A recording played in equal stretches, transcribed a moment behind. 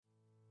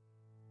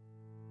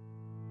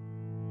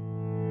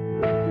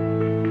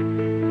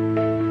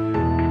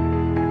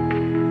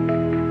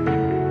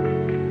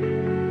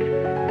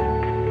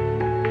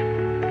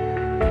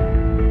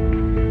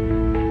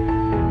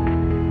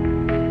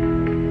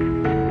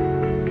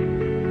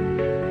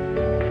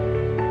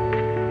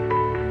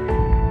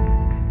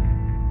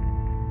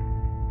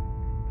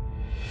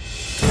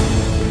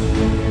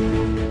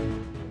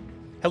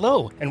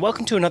Hello, and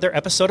welcome to another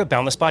episode of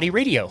Boundless Body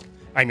Radio.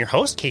 I'm your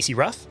host, Casey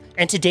Ruff,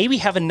 and today we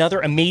have another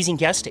amazing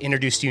guest to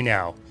introduce to you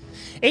now.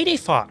 A-Day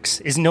Fox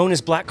is known as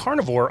Black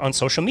Carnivore on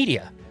social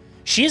media.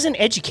 She is an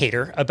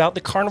educator about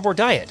the carnivore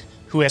diet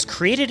who has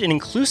created an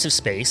inclusive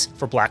space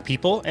for Black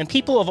people and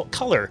people of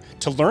color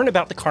to learn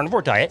about the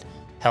carnivore diet,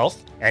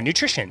 health, and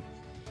nutrition.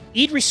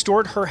 Eid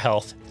restored her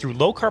health through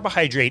low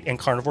carbohydrate and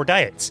carnivore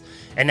diets,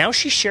 and now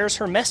she shares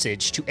her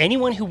message to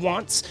anyone who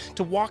wants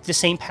to walk the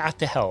same path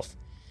to health.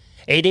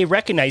 A-Day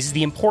recognizes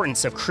the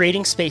importance of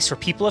creating space for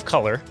people of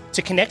color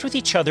to connect with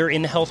each other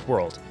in the health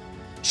world.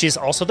 She is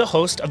also the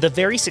host of the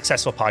very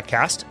successful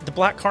podcast, the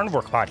Black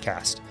Carnivore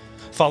Podcast.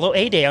 Follow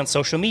A-Day on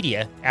social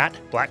media at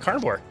Black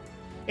Carnivore.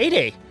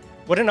 A-Day,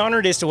 what an honor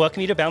it is to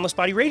welcome you to Boundless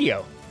Body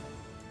Radio.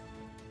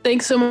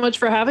 Thanks so much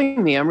for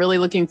having me. I'm really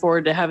looking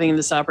forward to having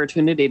this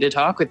opportunity to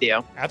talk with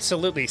you.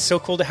 Absolutely. So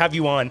cool to have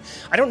you on.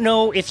 I don't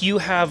know if you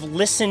have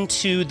listened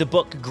to the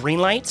book Green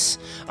Lights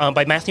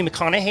by Matthew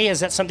McConaughey. Is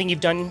that something you've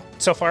done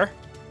so far?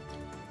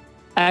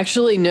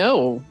 Actually,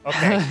 no.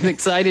 Okay. I'm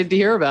excited to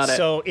hear about it.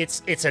 So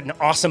it's an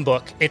awesome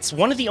book. It's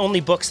one of the only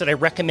books that I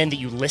recommend that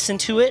you listen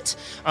to it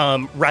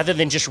rather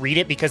than just read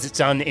it because it's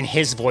done in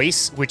his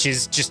voice, which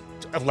is just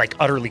like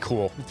utterly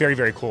cool. Very,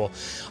 very cool.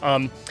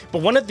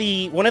 But one of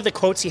the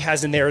quotes he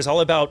has in there is all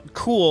about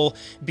cool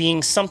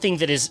being something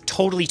that is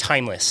totally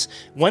timeless.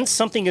 Once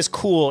something is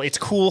cool, it's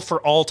cool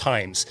for all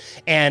times.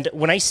 And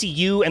when I see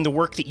you and the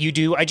work that you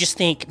do, I just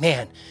think,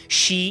 man,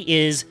 she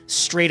is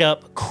straight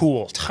up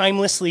cool,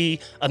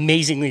 timelessly,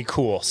 amazingly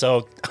cool.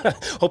 So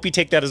hope you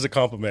take that as a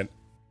compliment.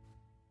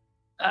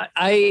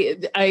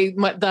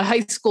 The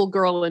high school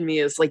girl in me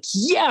is like,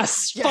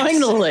 yes.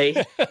 Finally.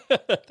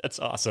 That's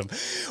awesome.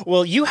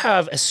 Well, you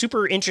have a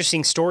super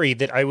interesting story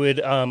that I would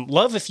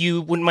love if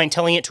you wouldn't mind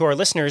telling it to our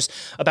listeners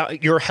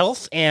about your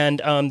health and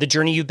the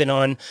journey you've been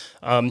on,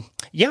 on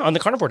the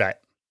carnivore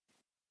diet.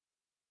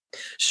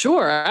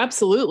 Sure,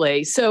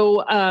 absolutely.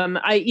 So,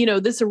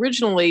 this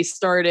originally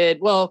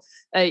started, I'm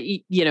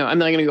not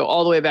going to go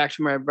all the way back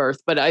to my birth,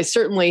 but I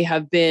certainly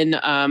have been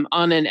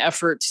on an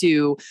effort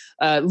to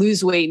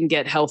lose weight and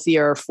get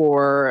healthier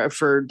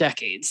for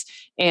decades.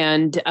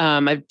 And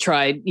I've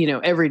tried,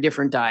 every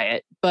different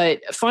diet.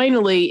 But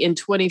finally, in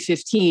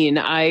 2015,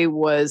 I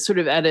was sort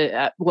of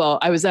I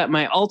was at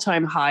my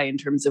all-time high in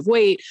terms of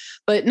weight.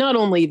 But not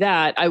only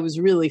that, I was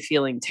really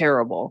feeling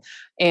terrible.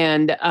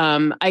 And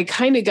I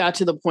kind of got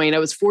to the point, I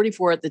was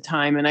 44 at the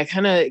time, and I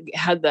kind of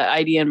had the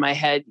idea in my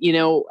head,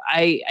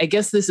 I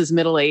guess this is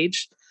middle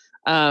age.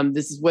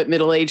 This is what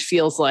middle age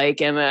feels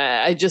like. And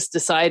I just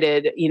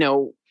decided,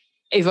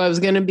 if I was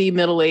going to be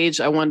middle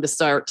aged, I wanted to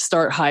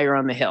start higher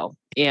on the hill.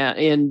 Yeah.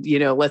 And,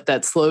 let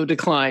that slow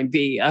decline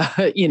be,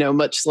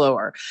 much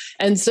slower.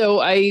 And so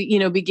I,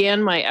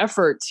 began my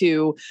effort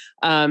to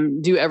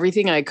do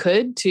everything I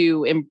could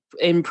to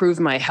improve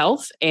my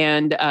health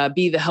and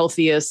be the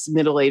healthiest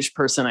middle-aged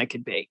person I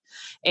could be.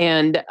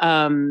 And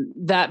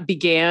that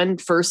began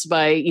first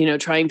by,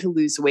 trying to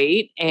lose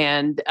weight.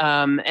 And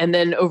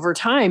then over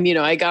time,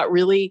 I got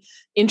really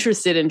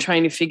interested in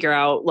trying to figure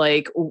out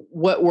like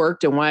what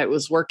worked and why it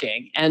was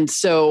working. And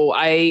so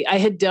I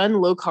had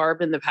done low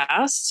carb in the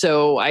past.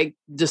 So I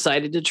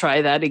decided to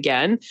try that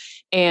again.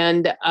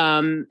 And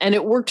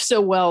it worked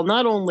so well,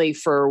 not only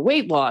for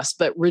weight loss,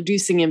 but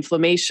reducing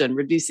inflammation,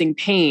 reducing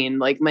pain,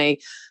 like my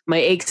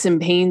aches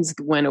and pains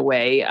went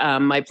away.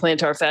 My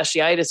plantar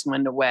fasciitis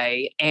went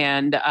away.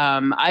 And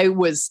I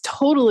was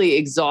totally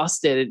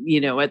exhausted,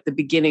 at the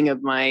beginning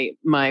of my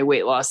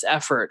weight loss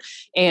effort.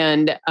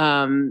 And,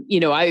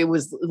 I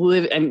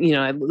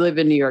live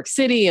in New York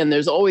City, and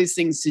there's always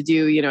things to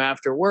do,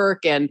 after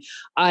work. And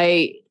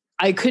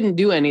I couldn't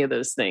do any of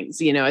those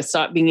things. I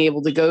stopped being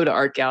able to go to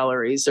art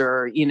galleries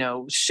or,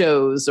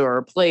 shows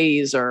or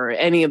plays or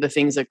any of the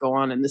things that go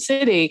on in the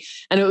city.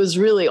 And it was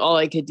really all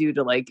I could do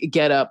to like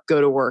get up, go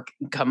to work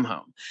and come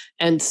home.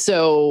 And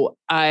so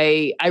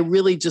I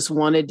really just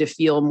wanted to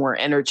feel more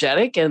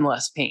energetic and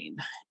less pain.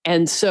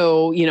 And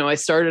so, I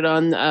started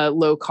on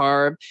low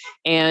carb,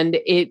 and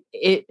it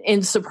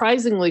in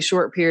surprisingly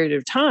short period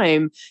of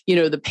time,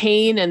 the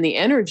pain and the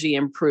energy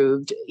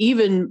improved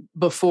even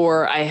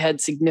before I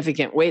had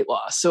significant weight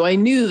loss. So I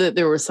knew that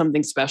there was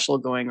something special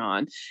going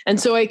on. And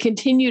so I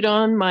continued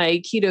on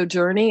my keto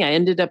journey. I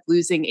ended up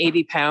losing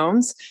 80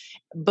 pounds,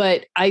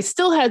 but I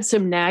still had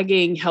some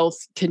nagging health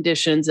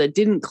conditions that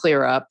didn't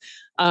clear up.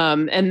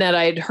 And that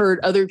I'd heard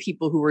other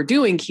people who were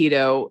doing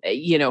keto,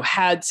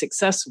 had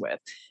success with.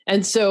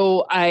 And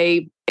so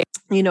I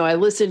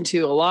listened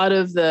to a lot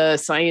of the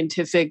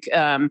scientific,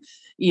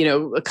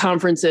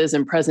 conferences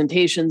and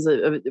presentations,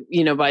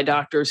 by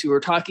doctors who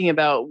were talking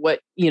about what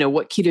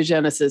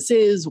ketogenesis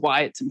is,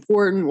 why it's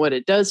important, what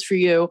it does for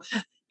you.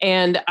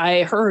 And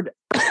I heard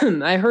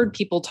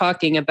people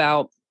talking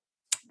about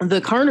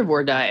the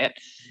carnivore diet.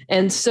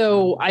 And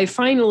so I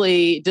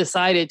finally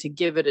decided to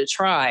give it a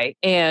try.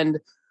 And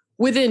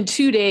within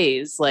 2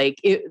 days, like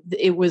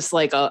it was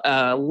like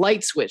a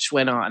light switch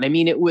went on. I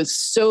mean, it was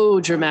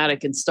so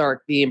dramatic and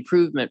stark, the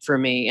improvement for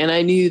me. And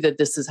I knew that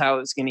this is how I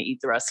was going to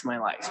eat the rest of my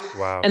life.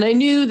 Wow. And I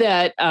knew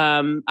that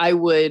I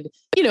would,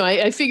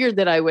 I figured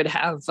that I would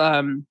have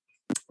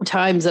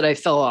times that I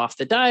fell off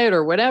the diet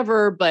or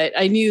whatever, but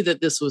I knew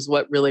that this was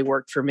what really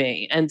worked for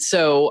me. And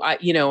so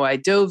I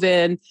dove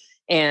in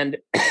and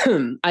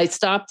I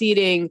stopped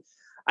eating.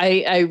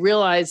 I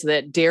realized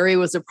that dairy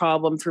was a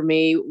problem for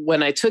me.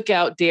 When I took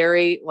out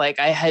dairy, like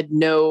I had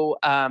no,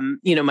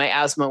 my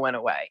asthma went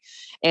away.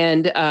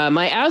 And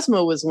my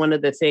asthma was one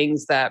of the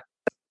things that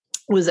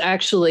was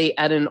actually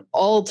at an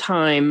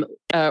all-time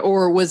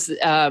or was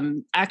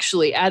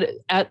actually at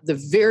the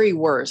very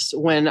worst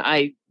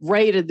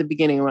right at the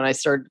beginning when I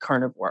started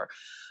carnivore.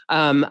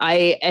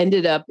 I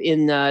ended up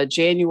in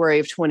January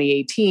of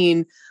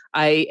 2018.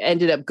 I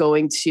ended up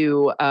going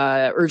to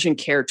urgent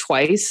care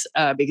twice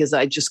because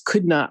I just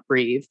could not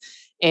breathe.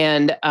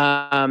 And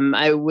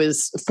I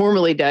was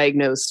formally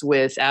diagnosed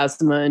with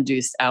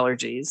asthma-induced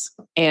allergies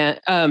and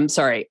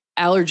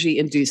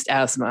allergy-induced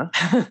asthma.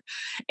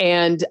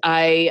 And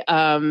I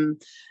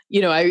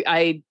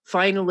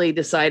finally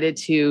decided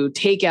to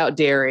take out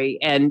dairy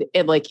and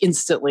like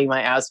instantly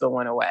my asthma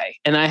went away.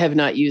 And I have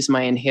not used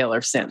my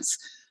inhaler since.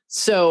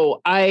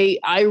 So I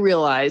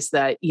realized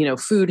that,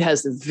 food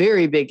has a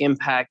very big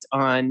impact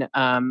on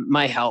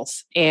my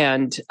health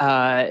and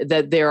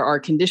that there are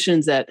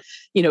conditions that,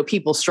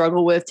 people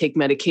struggle with, take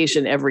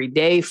medication every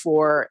day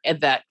for,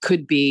 and that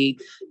could be,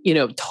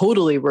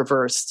 totally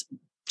reversed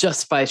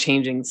just by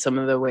changing some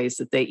of the ways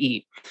that they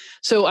eat.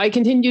 So I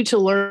continued to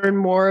learn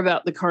more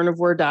about the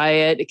carnivore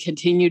diet,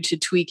 continued to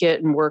tweak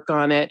it and work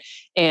on it.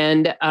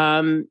 And,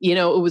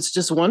 it was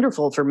just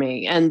wonderful for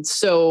me. And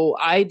so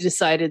I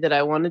decided that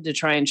I wanted to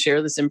try and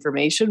share this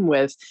information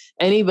with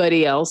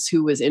anybody else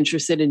who was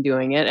interested in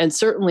doing it. And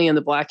certainly in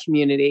the Black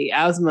community,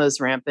 asthma is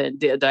rampant,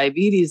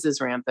 diabetes is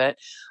rampant.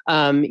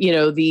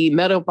 The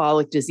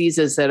metabolic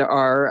diseases that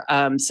are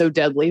so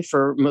deadly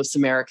for most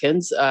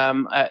Americans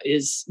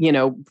is,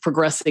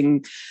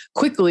 progressing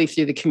quickly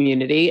through the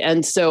community.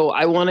 And so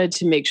I wanted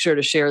to make sure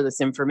to share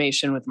this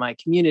information with my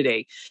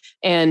community.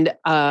 And,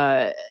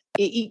 and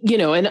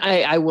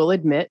I will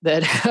admit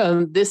that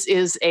this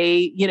is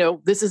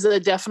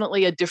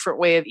definitely a different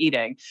way of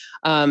eating.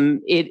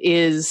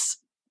 It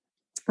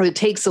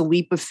takes a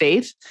leap of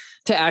faith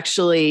to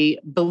actually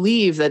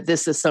believe that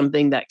this is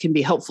something that can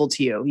be helpful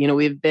to you.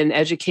 We've been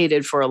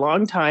educated for a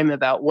long time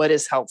about what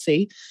is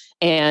healthy.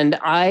 And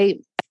I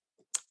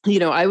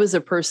was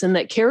a person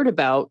that cared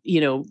about,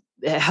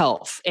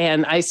 health.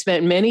 And I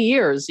spent many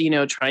years,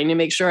 trying to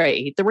make sure I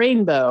ate the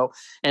rainbow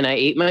and I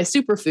ate my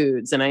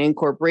superfoods and I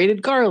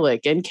incorporated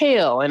garlic and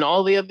kale and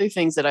all the other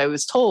things that I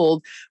was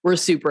told were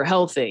super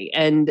healthy.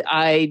 And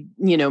I,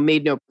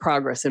 made no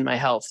progress in my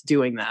health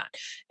doing that.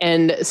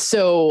 And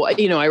so,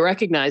 I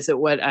recognize that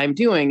what I'm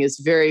doing is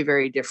very,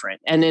 very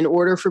different. And in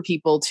order for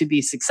people to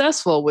be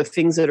successful with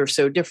things that are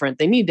so different,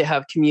 they need to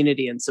have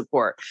community and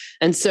support.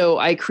 And so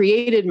I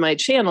created my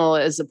channel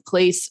as a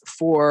place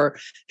for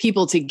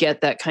people to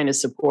get that kind of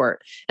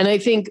support. And I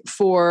think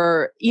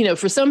for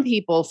some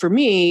people, for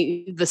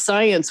me, the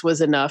science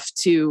was enough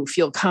to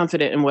feel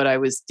confident in what I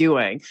was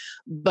doing.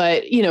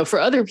 But, for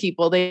other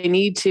people, they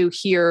need to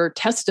hear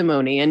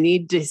testimony and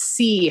need to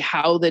see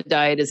how the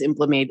diet is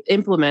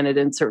implemented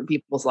in certain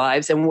people's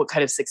lives and what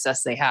kind of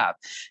success they have.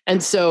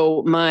 And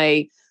so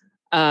my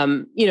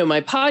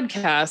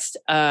podcast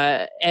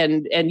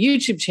and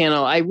YouTube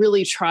channel, I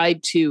really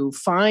tried to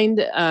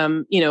find,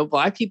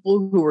 Black people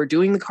who were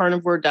doing the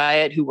carnivore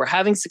diet, who were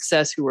having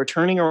success, who were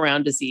turning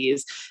around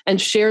disease,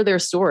 and share their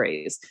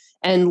stories.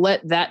 And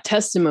let that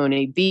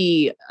testimony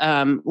be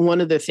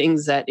one of the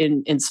things that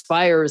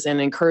inspires and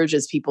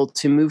encourages people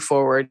to move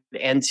forward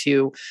and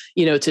to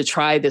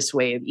try this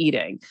way of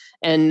eating.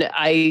 And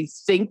I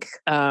think,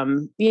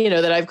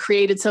 that I've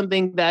created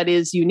something that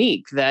is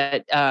unique,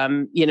 that,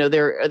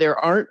 there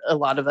aren't a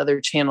lot of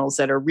other channels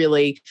that are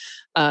really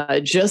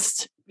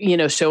just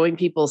showing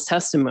people's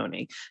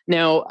testimony.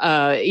 Now,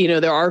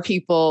 there are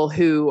people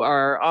who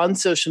are on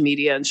social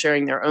media and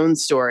sharing their own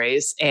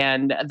stories,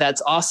 and that's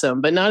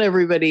awesome. But not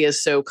everybody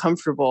is so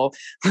comfortable,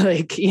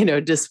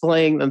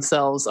 displaying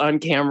themselves on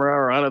camera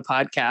or on a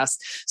podcast.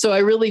 So I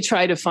really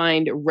try to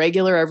find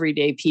regular,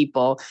 everyday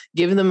people,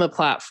 give them a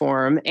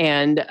platform,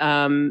 and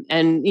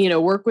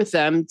work with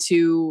them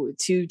to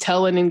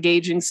tell an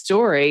engaging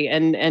story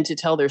and to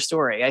tell their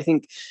story. I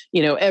think,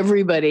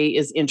 everybody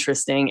is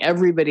interesting.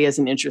 Everybody has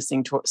an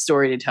interesting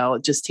story to tell.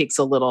 It just takes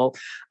a little,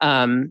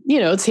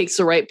 it takes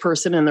the right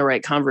person and the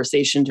right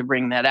conversation to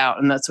bring that out.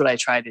 And that's what I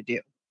try to do.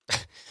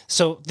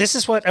 So this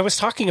is what I was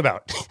talking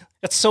about.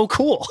 That's so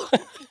cool.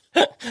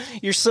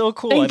 You're so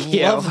cool. Thank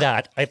you. Love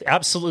that. I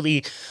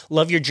absolutely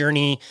love your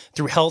journey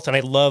through health. And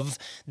I love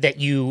that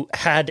you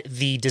had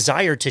the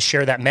desire to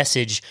share that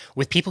message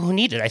with people who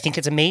need it. I think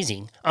it's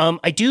amazing.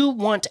 I do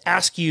want to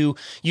ask you,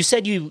 you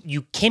said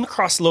you came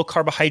across low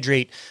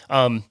carbohydrate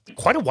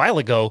quite a while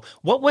ago.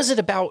 What was it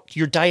about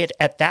your diet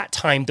at that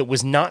time that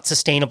was not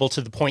sustainable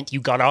to the point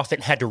you got off it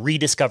and had to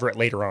rediscover it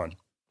later on?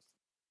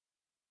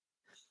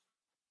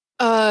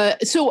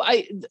 So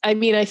I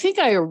mean, I think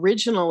I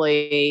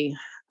originally,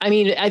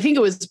 I think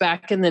it was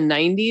back in the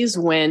 90s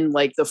when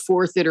like the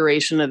fourth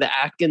iteration of the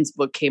Atkins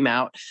book came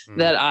out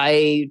that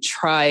I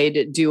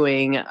tried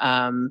doing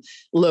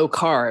low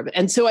carb.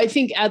 And so I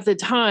think at the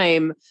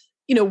time,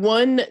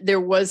 one, there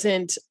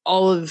wasn't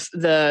all of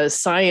the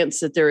science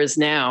that there is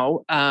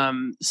now.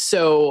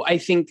 So I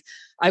think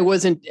I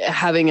wasn't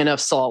having enough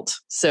salt.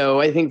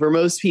 So I think for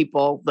most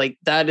people, like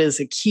that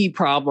is a key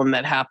problem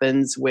that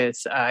happens with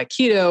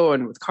keto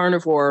and with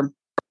carnivore.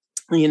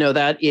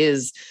 That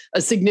is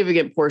a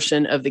significant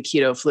portion of the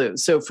keto flu.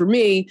 So for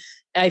me,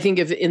 I think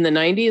if in the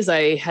 90s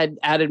I had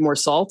added more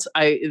salt,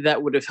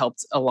 that would have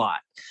helped a lot.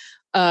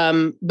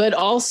 But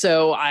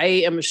also I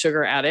am a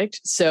sugar addict.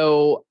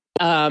 So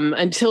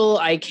until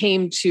I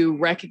came to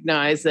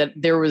recognize that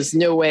there was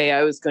no way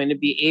I was going to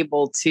be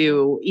able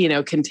to,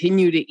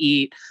 continue to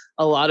eat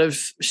a lot of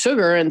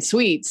sugar and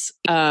sweets,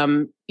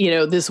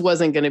 this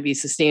wasn't going to be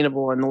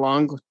sustainable in the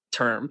long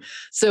term.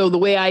 So the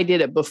way I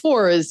did it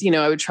before is,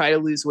 I would try to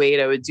lose weight,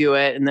 I would do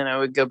it, and then I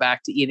would go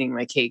back to eating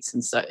my cakes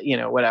and stuff,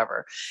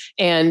 whatever.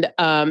 And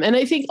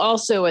I think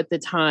also at the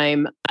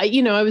time, I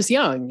was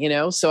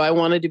young, so I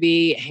wanted to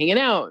be hanging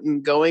out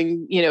and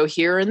going,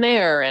 here and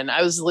there. And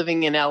I was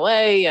living in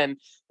LA, and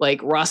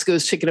like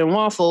Roscoe's Chicken and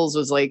Waffles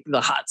was like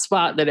the hot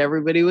spot that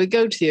everybody would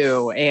go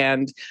to.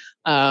 And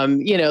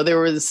there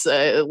was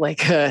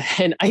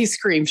an ice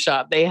cream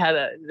shop. They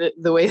had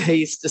the way they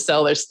used to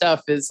sell their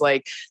stuff is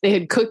like they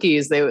had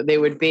cookies they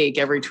would bake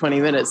every 20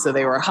 minutes. So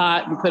they were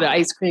hot and put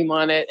ice cream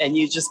on it. And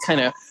you just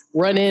kind of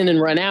run in and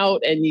run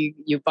out and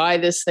you buy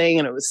this thing.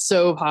 And it was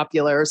so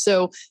popular.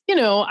 So,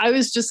 I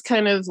was just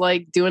kind of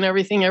like doing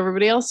everything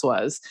everybody else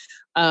was.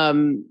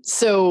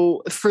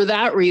 So for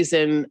that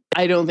reason,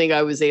 I don't think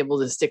I was able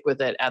to stick with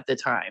it at the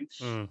time.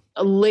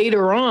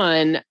 Later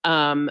on,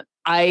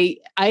 I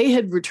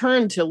had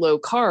returned to low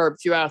carb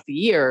throughout the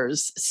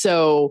years.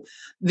 So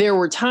there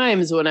were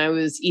times when I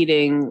was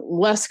eating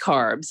less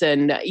carbs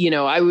and,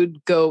 I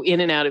would go in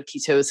and out of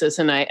ketosis,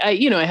 and I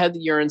had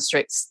the urine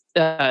sticks.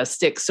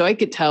 So I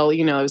could tell,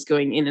 I was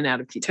going in and out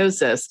of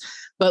ketosis,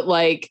 but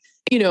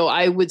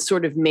I would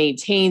sort of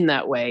maintain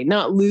that way,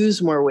 not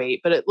lose more weight,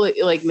 but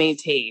like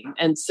maintain.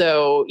 And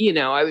so,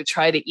 I would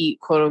try to eat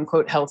quote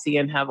unquote healthy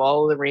and have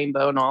all of the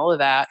rainbow and all of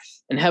that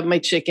and have my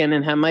chicken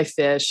and have my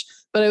fish.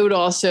 But I would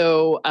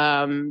also,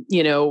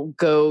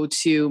 go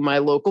to my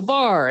local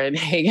bar and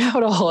hang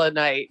out all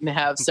night and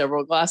have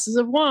several glasses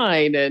of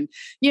wine. And,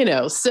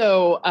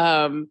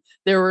 so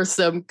there were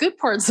some good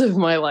parts of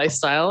my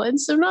lifestyle and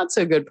some not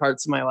so good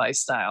parts of my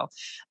lifestyle.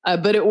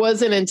 But it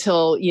wasn't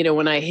until,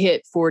 when I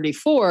hit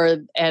 44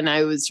 and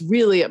I was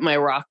really at my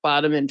rock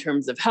bottom in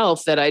terms of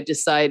health that I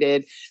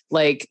decided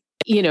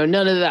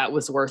none of that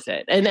was worth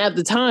it. And at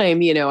the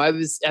time, I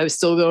was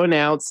still going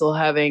out, still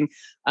having,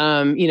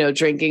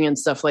 drinking and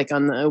stuff like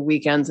on the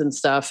weekends and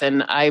stuff.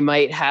 And I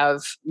might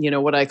have,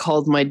 what I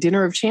called my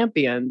dinner of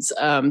champions,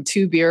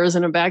 2 beers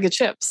and a bag of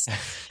chips.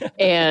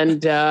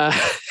 And,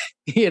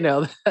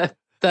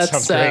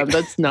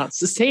 that's not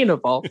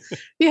sustainable.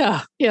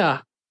 Yeah. Yeah.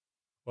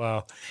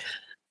 Wow.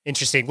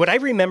 Interesting. What I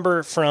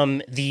remember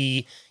from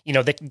the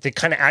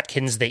kind of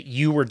Atkins that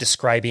you were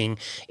describing,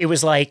 it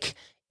was like,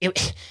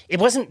 it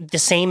wasn't the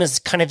same as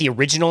kind of the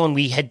original, and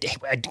we had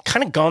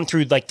kind of gone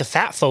through like the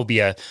fat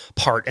phobia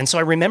part. And so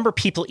I remember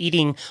people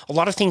eating a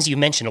lot of things you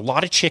mentioned, a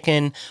lot of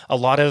chicken, a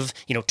lot of,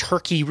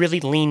 turkey, really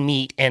lean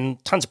meat, and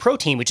tons of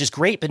protein, which is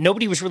great, but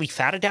nobody was really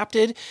fat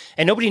adapted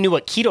and nobody knew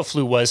what keto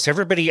flu was. So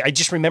everybody, I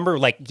just remember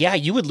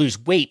you would lose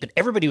weight, but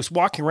everybody was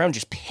walking around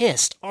just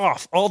pissed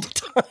off all the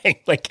time,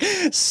 like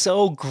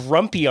so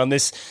grumpy on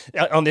this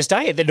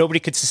diet that nobody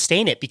could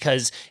sustain it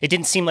because it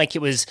didn't seem like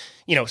it was,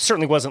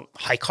 certainly wasn't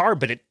high carb,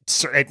 but it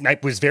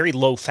was very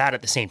low fat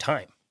at the same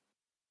time.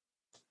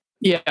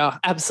 Yeah,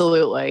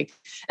 absolutely.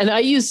 And I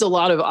used a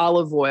lot of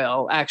olive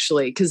oil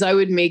actually, because I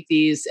would make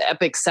these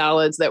epic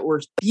salads that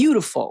were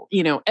beautiful,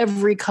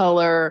 every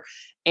color.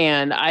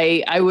 And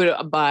I would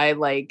buy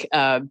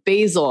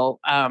basil,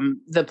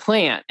 the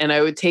plant, and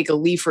I would take a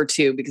leaf or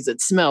two because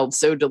it smelled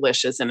so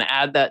delicious and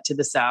add that to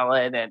the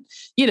salad. And,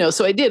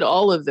 so I did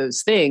all of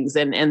those things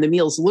and the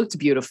meals looked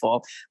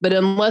beautiful. But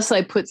unless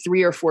I put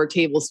 3 or 4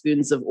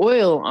 tablespoons of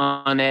oil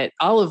on it,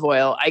 olive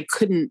oil, I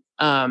couldn't,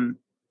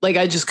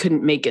 I just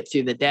couldn't make it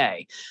through the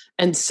day.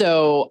 And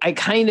so I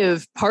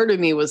part of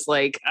me was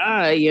like,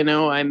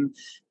 I'm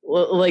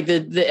like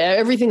the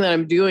everything that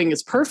I'm doing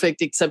is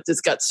perfect, except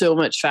it's got so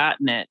much fat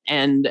in it.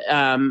 And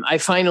I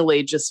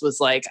finally just was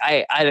like,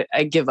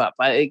 I give up.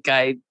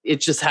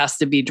 It just has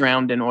to be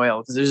drowned in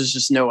oil because there's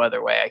just no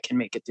other way I can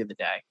make it through the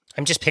day.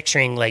 I'm just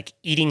picturing like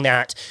eating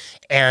that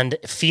and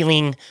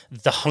feeling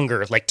the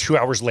hunger like 2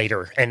 hours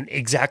later, and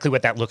exactly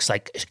what that looks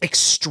like.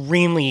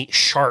 Extremely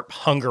sharp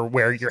hunger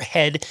where your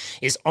head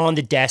is on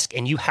the desk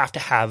and you have to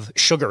have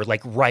sugar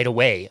like right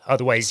away.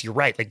 Otherwise, you're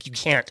right. Like you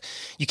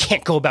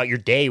can't go about your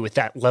day with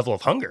that level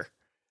of hunger.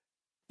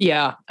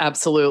 Yeah,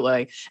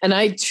 absolutely. And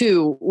I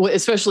too,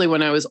 especially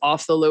when I was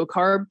off the low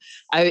carb,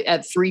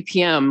 at 3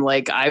 p.m.,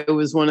 like I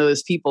was one of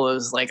those people that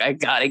was like, I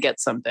got to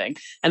get something.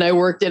 And I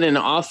worked in an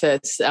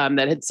office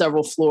that had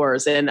several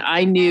floors, and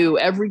I knew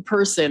every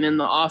person in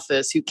the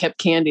office who kept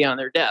candy on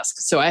their desk.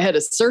 So I had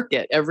a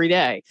circuit every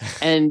day,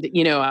 and,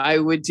 I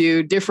would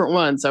do different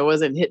ones. I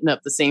wasn't hitting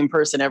up the same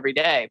person every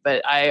day,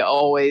 but I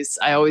always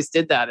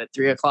did that at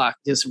 3 o'clock,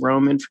 just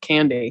roaming for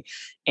candy.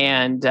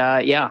 And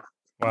wow.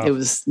 It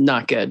was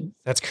not good.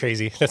 That's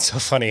crazy. That's so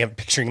funny. I'm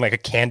picturing like a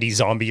candy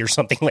zombie or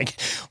something like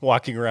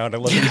walking around. I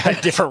love that you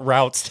had different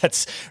routes.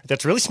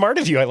 That's really smart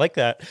of you. I like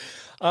that.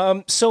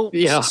 So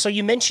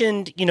you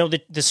mentioned,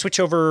 the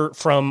switch over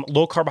from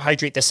low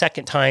carbohydrate the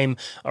second time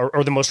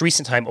or the most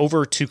recent time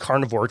over to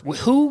carnivore.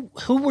 Who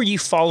were you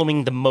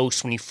following the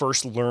most when you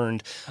first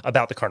learned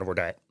about the carnivore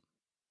diet?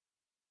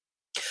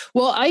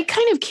 Well, I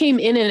kind of came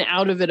in and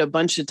out of it a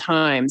bunch of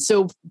times.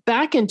 So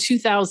back in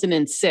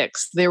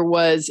 2006, there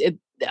was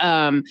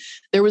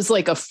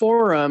like a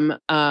forum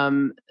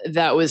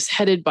that was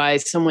headed by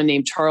someone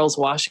named Charles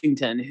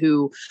Washington,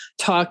 who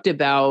talked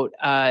about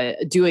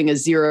doing a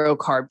zero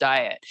carb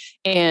diet.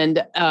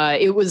 And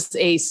it was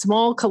a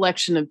small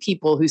collection of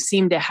people who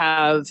seemed to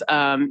have,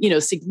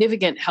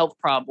 significant health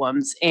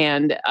problems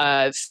and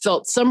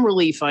felt some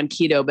relief on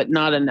keto, but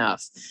not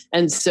enough.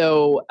 And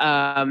so,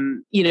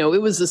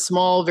 it was a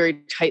small,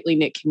 very tightly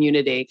knit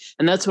community.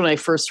 And that's when I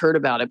first heard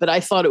about it. But I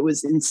thought it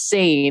was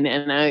insane.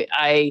 And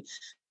I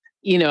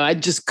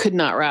just could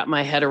not wrap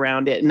my head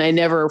around it, and I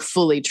never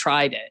fully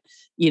tried it,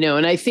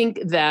 and I think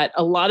that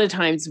a lot of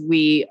times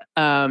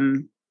I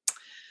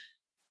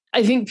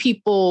think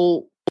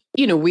people,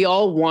 we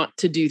all want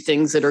to do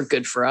things that are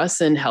good for us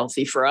and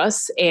healthy for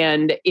us.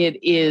 And it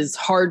is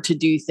hard to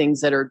do things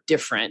that are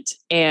different.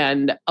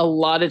 And a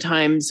lot of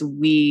times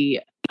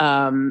we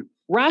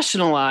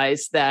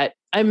rationalize that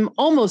I'm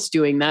almost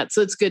doing that,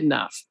 so it's good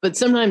enough. But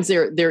sometimes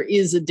there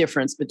is a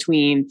difference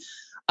between,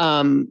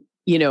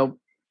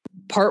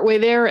 partway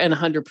there and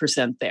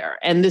 100% there.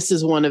 And this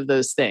is one of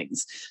those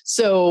things.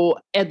 So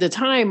at the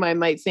time I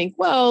might think,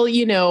 well,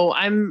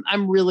 I'm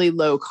really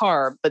low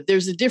carb, but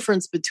there's a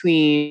difference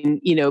between,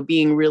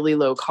 being really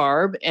low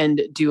carb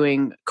and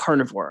doing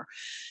carnivore.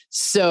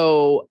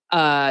 So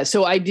I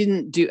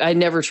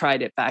never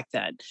tried it back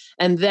then.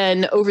 And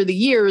then over the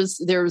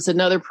years, there was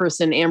another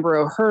person, Amber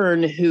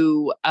O'Hearn,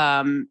 who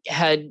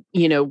had,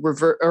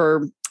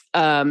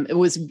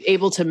 was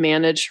able to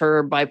manage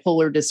her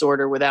bipolar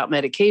disorder without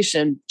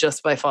medication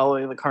just by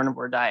following the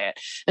carnivore diet.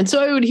 And so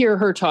I would hear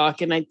her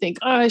talk and I'd think,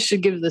 I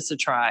should give this a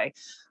try.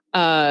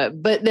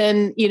 But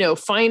then,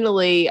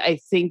 finally, I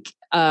think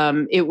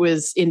it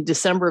was in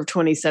December of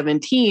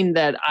 2017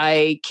 that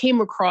I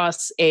came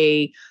across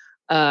it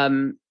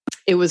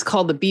was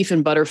called the beef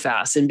and butter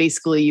fast. And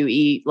basically you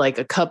eat like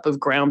a cup of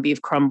ground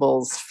beef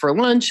crumbles for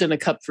lunch and a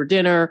cup for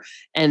dinner,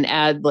 and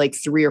add like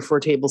 3 or 4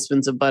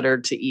 tablespoons of butter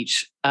to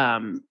each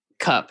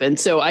cup. And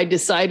so I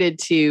decided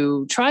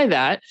to try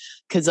that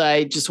because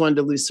I just wanted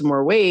to lose some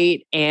more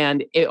weight.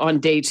 And on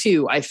day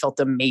 2, I felt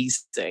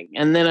amazing.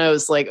 And then I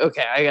was like,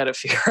 okay, I got to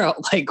figure out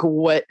like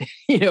what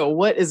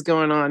is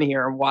going on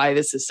here and why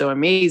this is so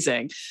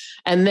amazing.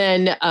 And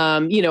then,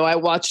 I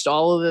watched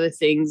all of the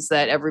things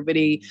that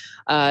everybody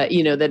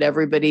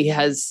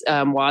has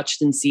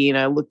watched and seen.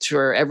 I looked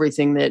for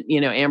everything that,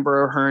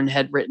 Amber O'Hearn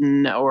had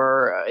written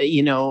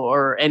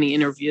or any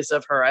interviews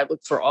of her. I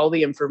looked for all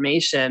the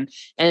information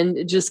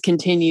and just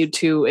continued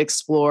to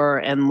explore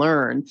and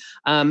learn.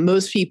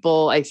 Most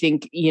people, I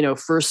think,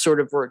 first sort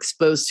of were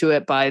exposed to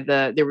it by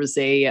there was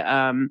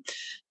an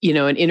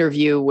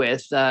interview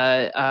with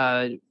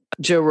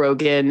Joe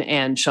Rogan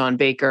and Sean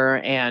Baker.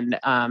 And,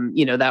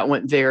 that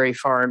went very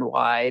far and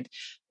wide.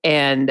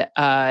 And,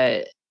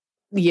 and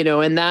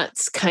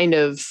that's kind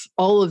of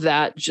all of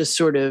that just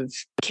sort of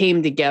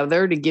came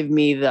together to give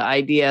me the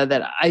idea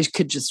that I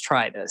could just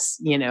try this,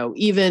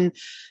 even,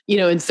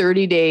 in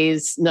 30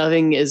 days,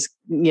 nothing is,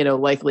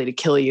 likely to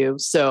kill you.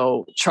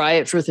 So try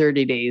it for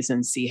 30 days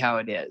and see how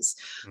it is.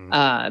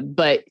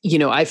 But,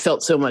 I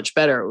felt so much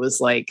better. It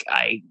was like,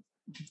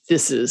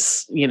 this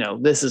is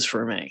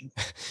for me.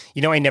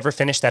 I never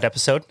finished that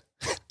episode,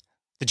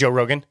 the Joe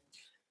Rogan.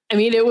 I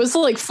mean, it was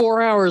like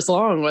 4 hours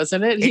long,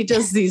 wasn't it? He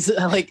does these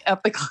like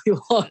epically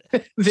long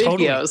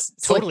videos.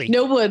 Totally.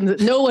 Like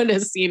no one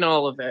has seen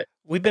all of it.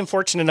 We've been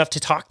fortunate enough to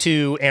talk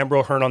to Amber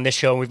O'Hearn on this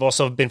show. And we've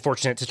also been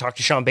fortunate to talk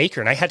to Sean Baker.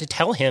 And I had to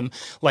tell him,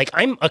 like,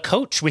 I'm a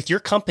coach with your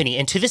company.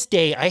 And to this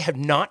day, I have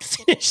not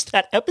finished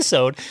that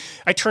episode.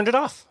 I turned it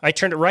off. I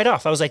turned it right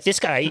off. I was like, this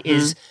guy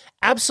is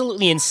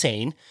absolutely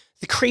insane.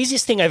 The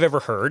craziest thing I've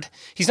ever heard.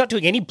 He's not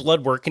doing any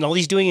blood work, and all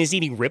he's doing is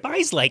eating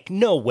ribeyes? Like,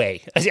 no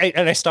way.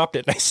 And I stopped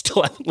it, and I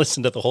still haven't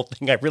listened to the whole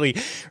thing. I really,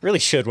 really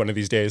should one of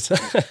these days.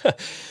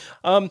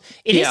 It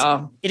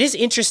is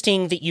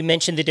interesting that you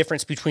mentioned the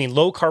difference between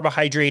low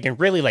carbohydrate and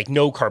really like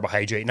no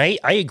carbohydrate. And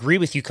I agree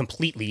with you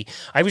completely.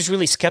 I was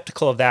really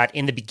skeptical of that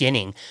in the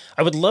beginning.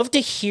 I would love to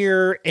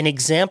hear an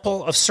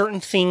example of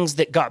certain things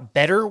that got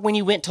better when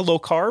you went to low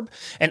carb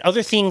and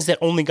other things that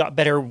only got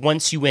better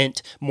once you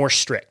went more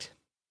strict.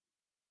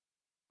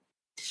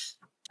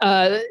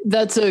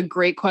 That's a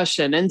great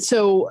question. And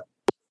so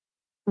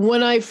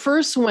when I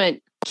first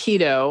went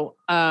keto,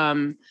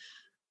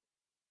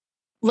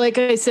 like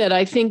I said,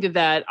 I think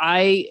that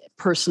I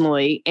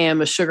personally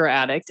am a sugar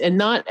addict, and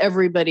not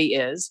everybody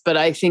is, but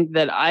I think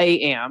that I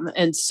am.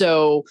 And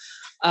so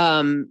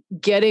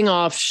getting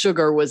off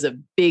sugar was a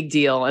big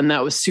deal, and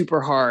that was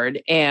super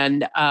hard.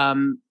 And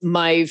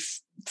my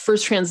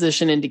first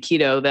transition into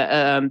keto,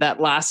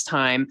 that last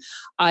time,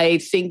 I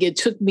think it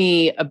took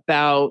me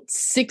about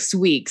 6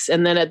 weeks.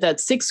 And then at that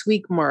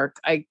 6-week mark,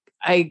 I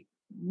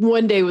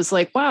one day was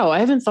like, wow, I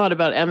haven't thought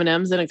about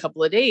M&Ms in a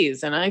couple of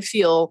days, and I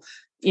feel,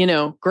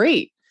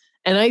 great.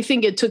 And I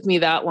think it took me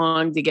that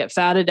long to get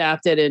fat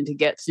adapted and to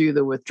get through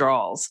the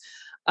withdrawals.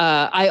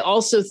 I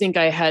also think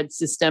I had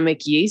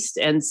systemic yeast.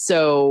 And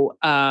so,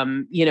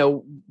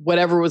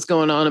 whatever was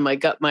going on in my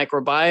gut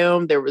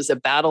microbiome, there was a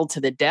battle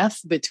to the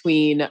death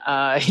between,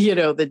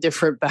 the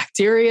different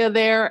bacteria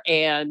there.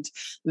 And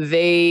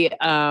they,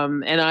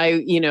 and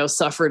I,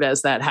 suffered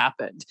as that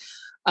happened.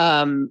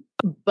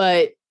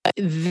 But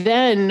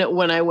then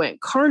when I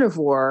went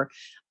carnivore,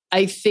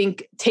 I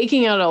think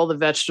taking out all the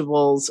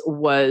vegetables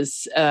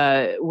was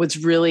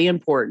really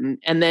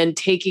important, and then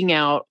taking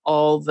out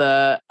all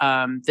the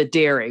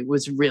dairy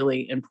was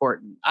really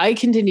important. I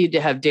continued to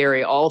have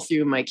dairy all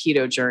through my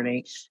keto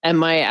journey, and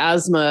my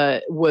asthma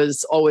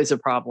was always a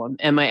problem,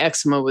 and my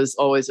eczema was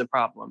always a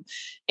problem,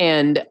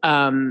 and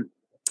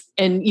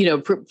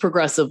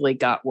progressively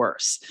got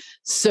worse.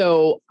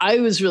 So I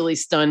was really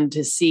stunned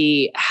to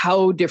see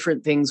how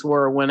different things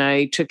were when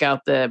I took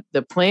out the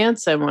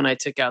plants and when I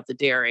took out the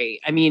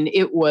dairy. I mean,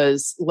 it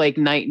was like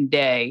night and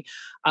day.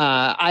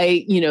 All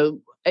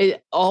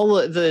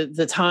of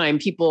the time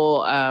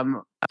people,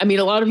 a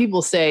lot of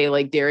people say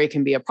like dairy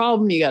can be a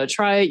problem. You got to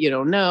try it. You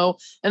don't know.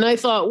 And I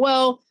thought,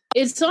 well,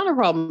 it's not a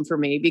problem for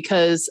me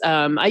because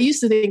I used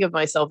to think of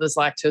myself as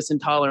lactose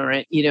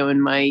intolerant,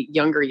 in my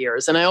younger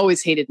years. And I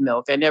always hated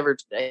milk. I never,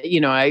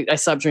 I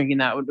stopped drinking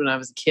that when I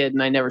was a kid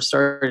and I never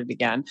started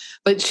again.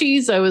 But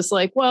cheese, I was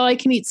like, well, I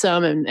can eat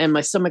some and my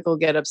stomach will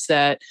get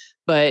upset.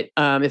 But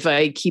if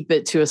I keep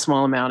it to a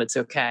small amount, it's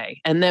okay.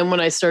 And then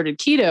when I started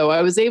keto,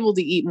 I was able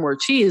to eat more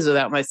cheese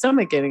without my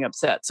stomach getting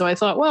upset. So I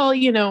thought, well,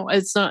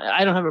 it's not,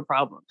 I don't have a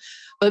problem.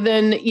 But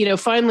then,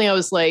 finally I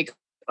was like,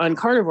 on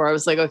carnivore, I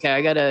was like, okay,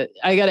 I gotta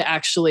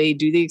actually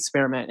do the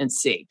experiment and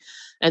see.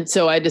 And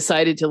so I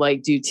decided to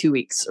do 2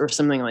 weeks or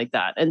something like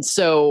that. And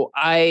so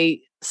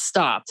I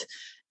stopped,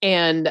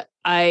 and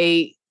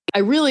I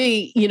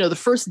really, the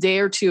first day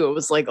or two, it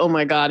was like, oh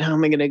my God, how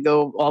am I going to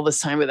go all this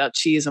time without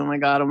cheese? Oh my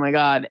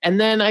God. And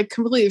then I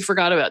completely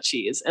forgot about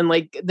cheese. And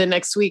the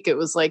next week it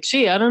was like,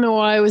 gee, I don't know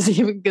why I was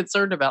even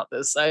concerned about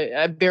this.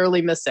 I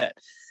barely miss it.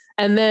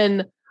 And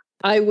then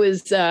I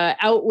was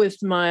out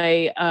with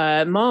my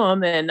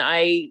mom, and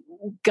I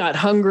got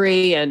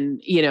hungry,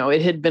 and,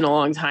 it had been a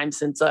long time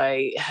since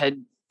I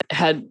had,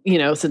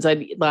 since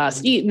I'd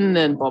last eaten,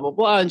 and blah, blah,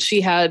 blah. And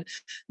she had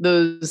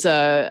those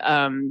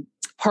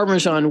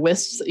Parmesan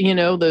wisps,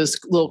 those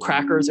little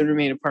crackers that are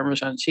made of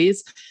Parmesan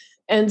cheese.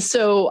 And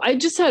so I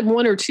just had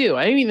one or two.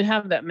 I didn't even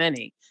have that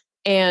many.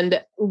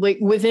 And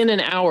within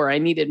an hour, I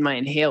needed my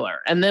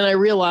inhaler. And then I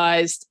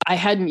realized I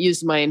hadn't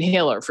used my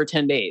inhaler for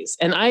 10 days.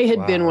 And I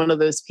had been one of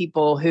those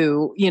people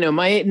who,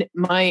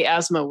 my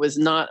asthma was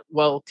not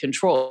well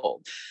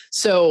controlled.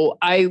 So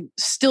I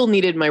still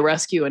needed my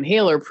rescue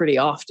inhaler pretty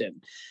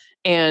often.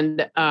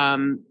 And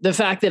the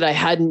fact that I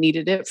hadn't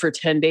needed it for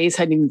 10 days,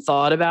 hadn't even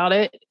thought about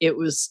it, it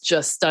was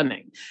just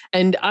stunning.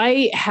 And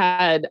I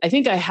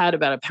think I had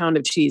about a pound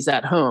of cheese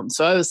at home.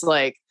 So I was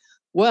like,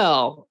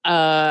 well,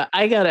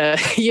 I gotta,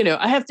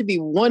 I have to be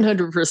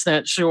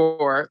 100%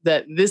 sure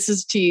that this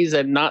is cheese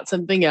and not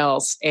something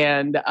else.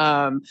 And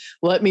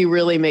let me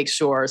really make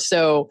sure.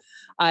 So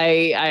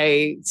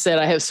I said,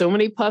 I have so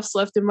many puffs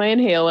left in my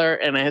inhaler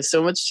and I have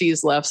so much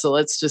cheese left. So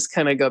let's just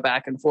kind of go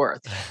back and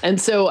forth. And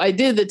so I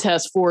did the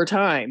test 4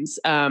 times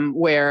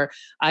where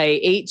I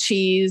ate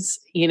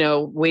cheese,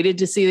 waited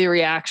to see the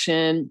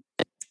reaction.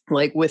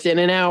 Within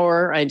an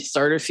hour, I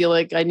started to feel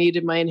like I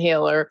needed my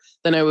inhaler.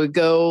 Then I would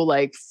go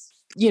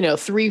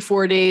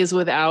 3-4 days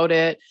without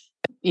it,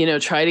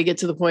 try to get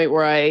to the point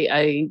where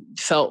I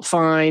felt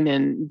fine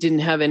and didn't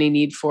have any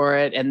need for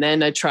it. And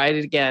then I tried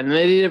it again, and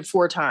I did it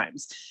 4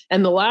 times.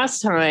 And the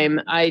last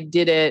time I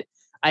did it,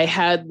 I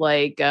had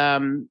like a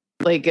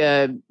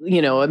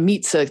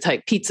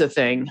pizza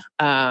thing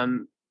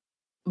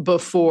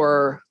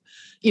before,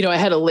 I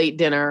had a late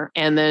dinner,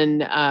 and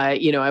then,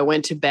 I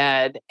went to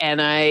bed,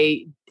 and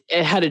I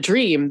had a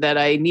dream that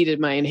I needed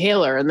my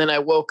inhaler. And then I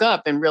woke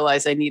up and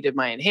realized I needed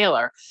my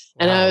inhaler.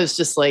 And I was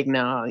just like,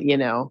 no,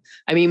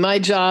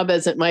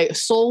 my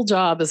sole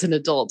job as an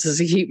adult is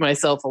to keep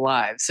myself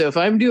alive. So if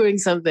I'm doing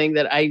something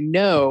that I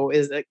know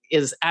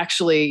is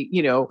actually,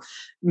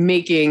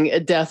 making a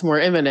death more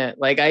imminent,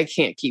 like I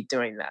can't keep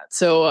doing that.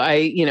 So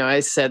I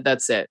said,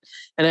 that's it.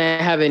 And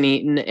I haven't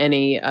eaten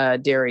any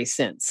dairy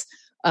since.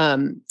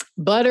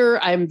 Butter,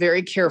 I'm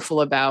very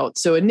careful about.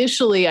 So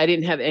initially I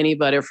didn't have any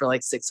butter for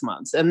like 6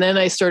 months. And then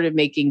I started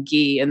making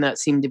ghee, and that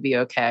seemed to be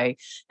okay.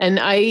 And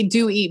I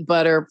do eat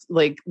butter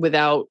like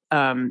without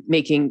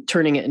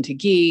turning it into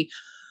ghee.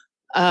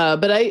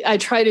 But I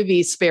try to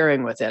be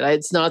sparing with it.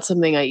 It's not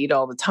something I eat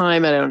all the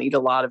time. I don't eat a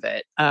lot of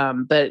it.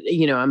 But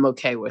I'm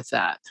okay with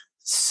that.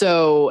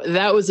 So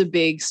that was a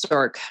big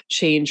stark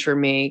change for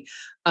me.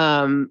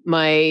 And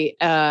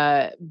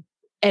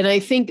I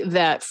think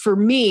that for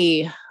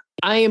me,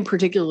 I am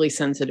particularly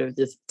sensitive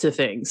to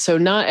things. So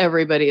not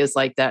everybody is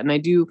like that. And I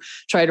do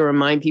try to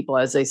remind people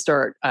as they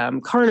start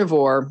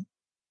carnivore,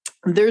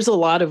 there's a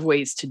lot of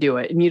ways to do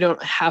it, and you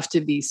don't have to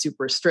be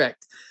super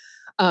strict.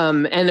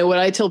 And what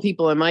I tell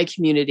people in my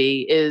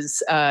community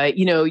is,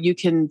 you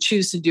can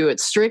choose to do it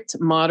strict,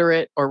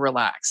 moderate, or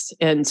relaxed.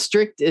 And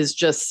strict is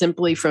just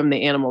simply from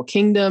the animal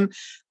kingdom.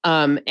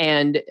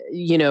 And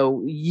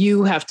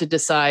you have to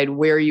decide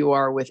where you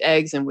are with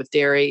eggs and with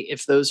dairy,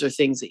 if those are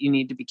things that you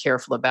need to be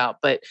careful about.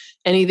 But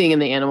anything in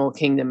the animal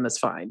kingdom is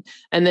fine.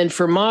 And then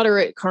for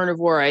moderate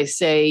carnivore, I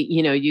say,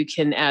 you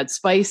can add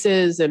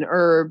spices and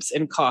herbs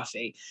and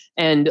coffee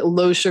and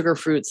low sugar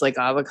fruits like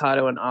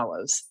avocado and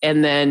olives.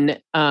 And then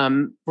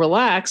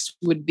relaxed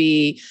would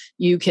be,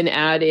 you can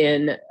add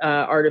in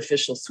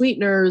artificial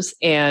sweeteners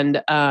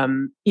and,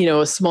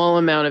 a small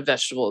amount of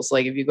vegetables.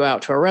 Like if you go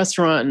out to a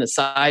restaurant and the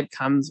side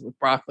comes with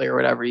broccoli or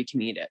whatever, you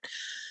can eat it.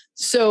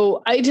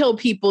 So I tell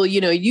people,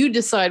 you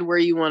decide where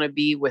you want to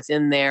be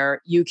within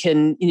there. You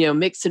can,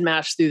 mix and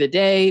match through the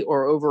day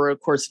or over a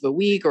course of a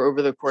week or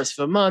over the course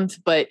of a month,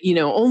 but,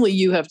 only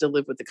you have to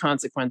live with the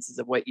consequences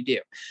of what you do.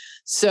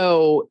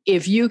 So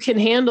if you can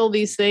handle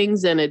these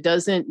things and it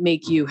doesn't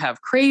make you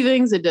have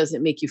cravings, it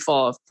doesn't make you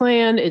fall off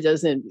plan, it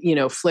doesn't,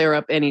 flare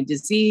up any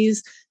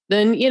disease,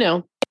 then,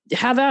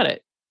 have at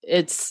it.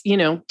 It's,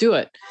 do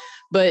it.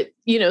 But,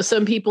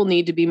 some people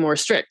need to be more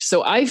strict.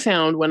 So I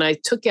found when I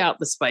took out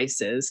the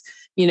spices,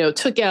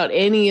 took out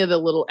any of the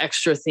little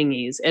extra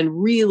thingies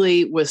and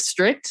really was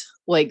strict,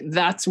 like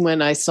that's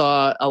when I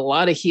saw a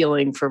lot of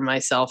healing for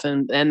myself.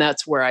 And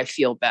that's where I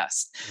feel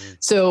best.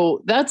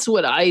 So that's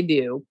what I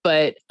do.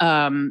 But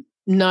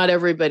not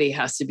everybody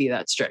has to be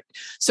that strict.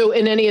 So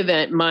in any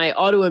event, my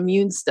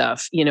autoimmune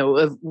stuff,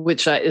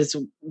 which is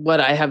what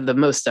I have the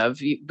most of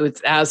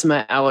with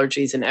asthma,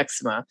 allergies, and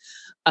eczema.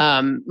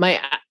 My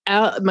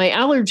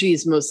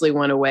allergies mostly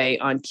went away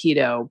on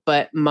keto,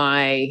 but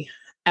my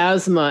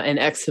asthma and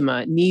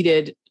eczema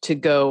needed to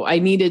go. I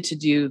needed to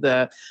do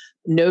the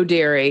no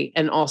dairy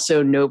and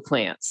also no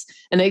plants.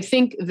 And I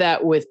think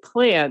that with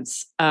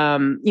plants,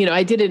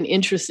 I did an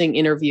interesting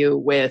interview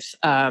with,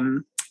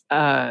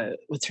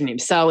 what's her name?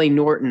 Sally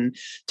Norton,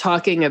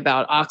 talking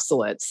about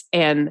oxalates.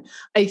 And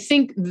I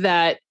think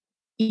that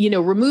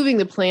removing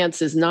the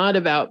plants is not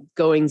about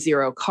going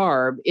zero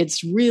carb.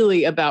 It's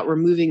really about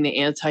removing the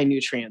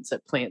anti-nutrients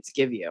that plants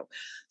give you.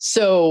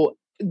 So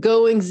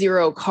going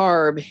zero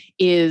carb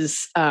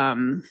is,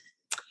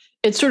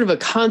 it's sort of a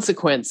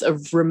consequence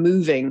of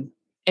removing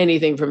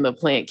anything from the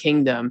plant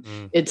kingdom.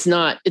 It's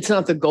not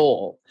the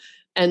goal.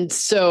 And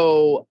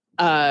so,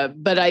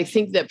 but I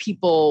think that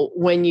people,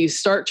 when you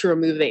start to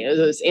remove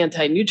those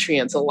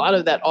anti-nutrients, a lot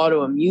of that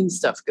autoimmune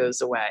stuff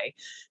goes away.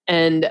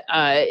 And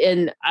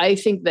I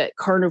think that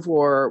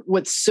carnivore,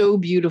 what's so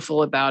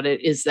beautiful about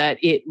it is that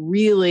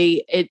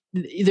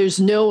there's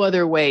no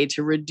other way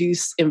to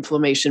reduce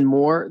inflammation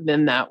more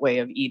than that way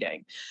of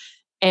eating.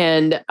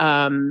 And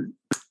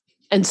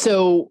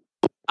so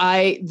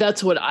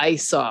that's what I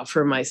saw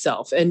for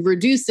myself. And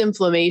reduced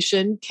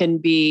inflammation can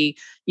be,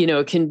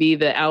 it can be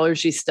the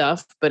allergy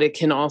stuff, but it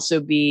can also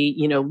be,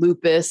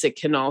 lupus. It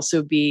can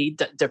also be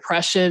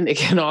depression. It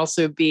can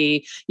also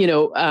be,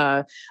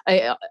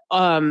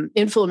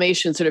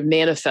 inflammation sort of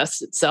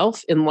manifests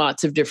itself in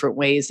lots of different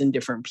ways in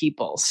different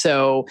people.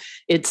 So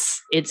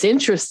it's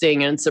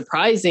interesting and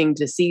surprising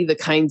to see the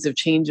kinds of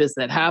changes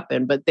that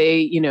happen, but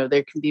they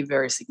can be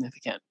very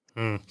significant.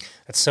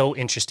 That's so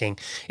interesting.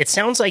 It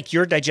sounds like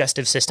your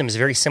digestive system is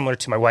very similar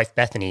to my wife,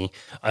 Bethany,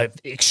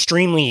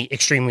 extremely,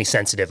 extremely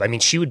sensitive. I mean,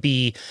 she would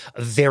be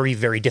a very,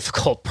 very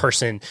difficult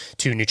person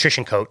to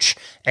nutrition coach.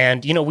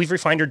 And, we've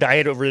refined her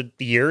diet over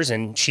the years,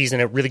 and she's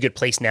in a really good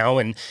place now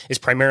and is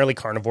primarily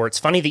carnivore. It's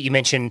funny that you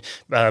mentioned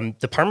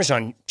the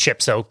Parmesan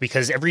chips, though,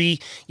 because every,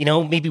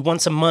 maybe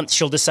once a month,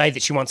 she'll decide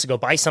that she wants to go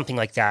buy something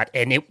like that,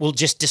 and it will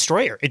just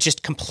destroy her. It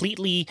just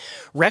completely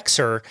wrecks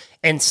her.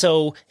 And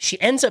so she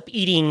ends up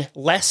eating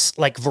less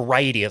like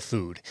variety of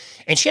food.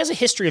 And she has a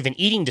history of an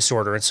eating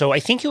disorder. And so I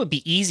think it would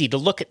be easy to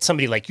look at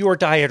somebody like your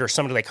diet or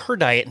somebody like her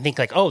diet and think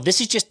like, oh,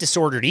 this is just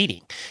disordered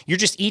eating. You're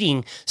just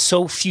eating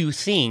so few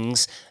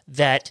things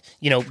that,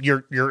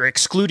 you're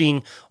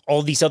excluding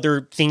all these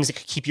other things that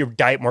could keep your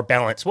diet more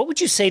balanced. What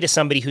would you say to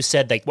somebody who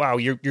said like, wow,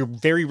 you're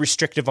very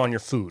restrictive on your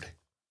food?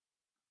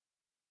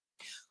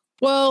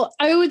 Well,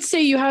 I would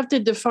say you have to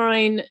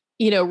define,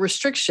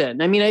 restriction.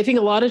 I mean, I think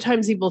a lot of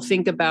times people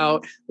think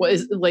about what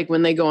is like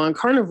when they go on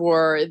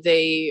carnivore,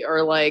 they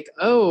are like,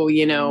 oh,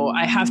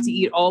 I have to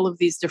eat all of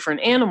these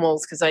different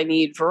animals because I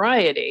need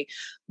variety.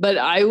 But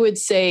I would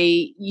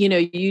say, you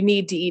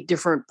need to eat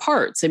different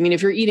parts. I mean,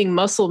 if you're eating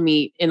muscle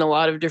meat in a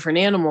lot of different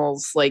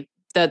animals, like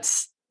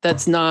that's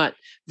not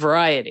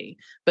variety.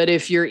 But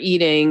if you're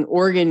eating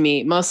organ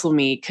meat, muscle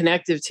meat,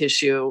 connective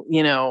tissue,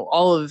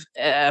 all of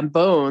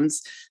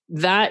bones,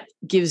 that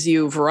gives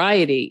you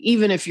variety,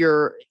 even if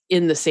you're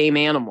in the same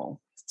animal.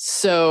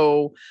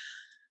 So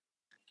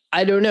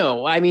I don't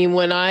know. I mean,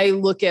 when I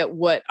look at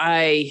what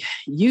I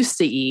used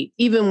to eat,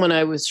 even when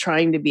I was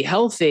trying to be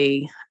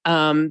healthy,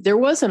 there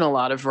wasn't a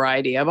lot of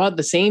variety. I bought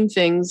the same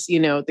things,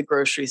 at the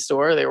grocery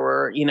store. There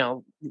were,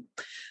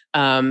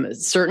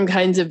 certain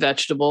kinds of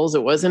vegetables.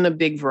 It wasn't a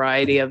big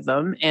variety of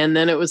them. And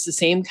then it was the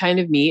same kind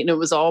of meat, and it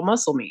was all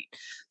muscle meat.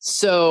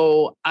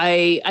 So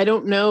I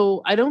don't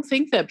know. I don't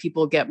think that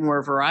people get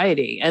more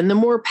variety. And the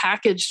more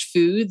packaged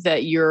food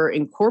that you're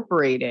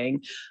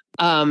incorporating,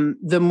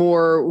 the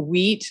more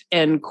wheat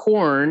and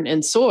corn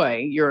and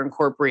soy you're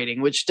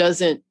incorporating,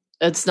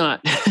 that's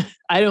not,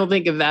 I don't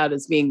think of that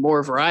as being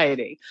more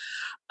variety.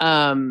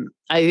 I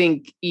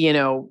think,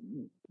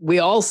 we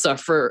all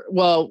suffer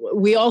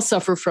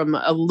from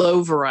a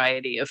low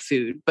variety of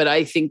food, but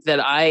I think that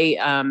I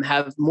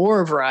have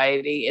more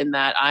variety in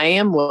that I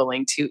am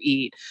willing to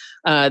eat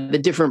the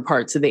different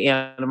parts of the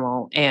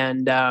animal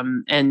and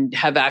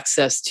have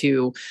access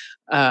to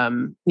a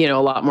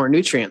lot more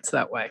nutrients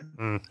that way.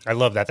 I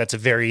love that. That's a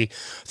very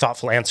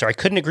thoughtful answer. I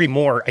couldn't agree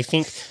more. I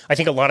think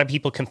a lot of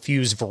people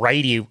confuse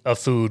variety of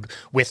food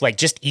with like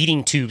just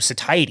eating to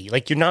satiety.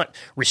 Like you're not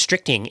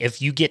restricting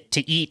if you get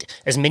to eat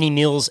as many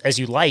meals as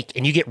you like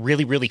and you get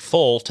really, really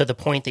full to the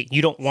point that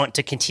you don't want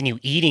to continue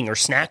eating or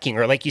snacking,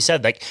 or like you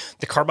said, like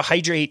the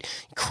carbohydrate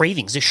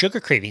cravings, the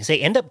sugar cravings, they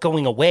end up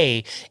going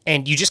away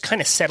and you just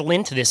kind of settle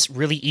into this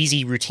really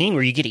easy routine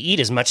where you get to eat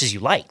as much as you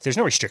like. There's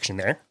no restriction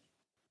there.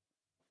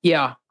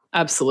 Yeah,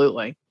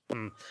 absolutely.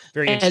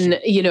 Very interesting.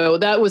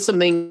 And, that was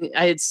something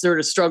I had sort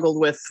of struggled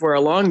with for a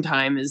long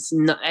time is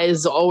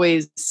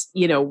always,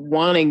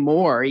 wanting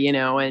more,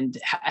 and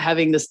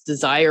having this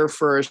desire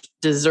for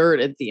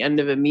dessert at the end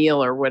of a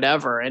meal or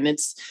whatever. And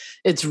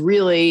it's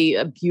really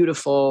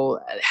beautiful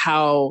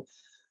how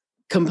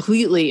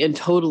completely and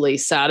totally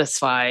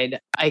satisfied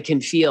I can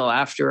feel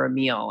after a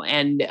meal.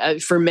 And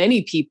for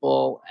many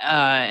people,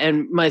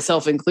 and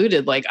myself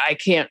included, like I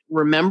can't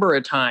remember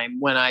a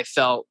time when I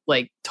felt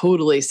like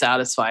totally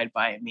satisfied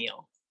by a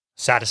meal.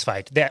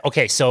 Satisfied.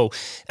 Okay, so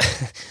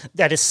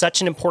that is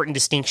such an important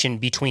distinction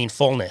between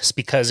fullness,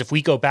 because if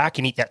we go back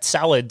and eat that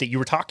salad that you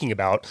were talking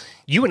about,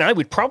 you and I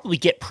would probably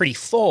get pretty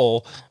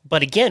full,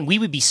 but again, we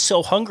would be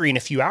so hungry in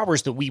a few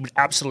hours that we would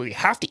absolutely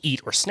have to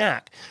eat or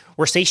snack.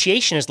 Where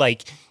satiation is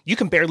like, you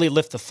can barely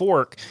lift the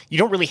fork, you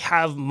don't really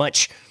have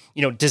much,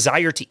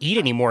 desire to eat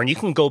anymore, and you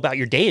can go about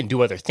your day and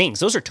do other things.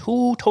 Those are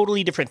two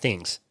totally different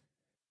things.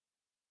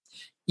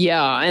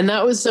 Yeah, and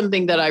that was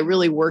something that I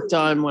really worked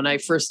on when I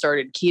first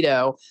started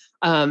keto.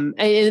 And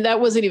that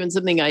wasn't even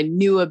something I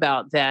knew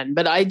about then,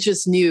 but I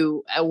just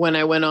knew when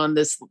I went on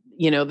this,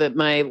 that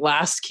my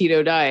last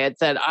keto diet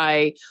that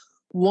I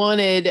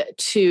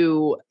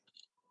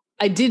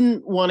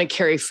didn't want to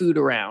carry food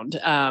around.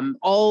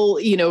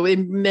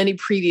 In many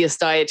previous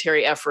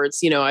dietary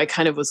efforts, I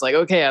kind of was like,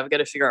 okay, I've got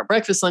to figure out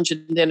breakfast, lunch,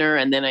 and dinner.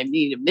 And then I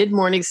need a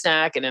mid-morning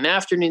snack and an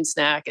afternoon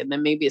snack, and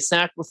then maybe a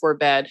snack before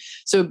bed.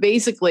 So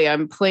basically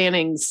I'm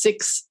planning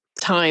 6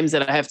 times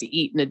that I have to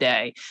eat in a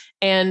day.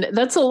 And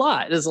that's a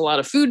lot. There's a lot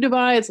of food to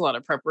buy. It's a lot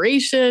of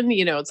preparation.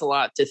 It's a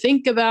lot to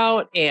think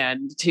about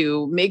and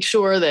to make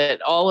sure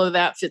that all of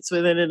that fits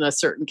within a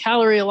certain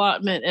calorie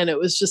allotment. And it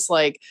was just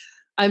like,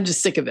 I'm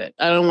just sick of it.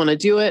 I don't want to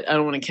do it. I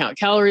don't want to count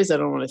calories. I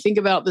don't want to think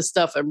about this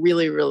stuff. I'm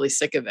really, really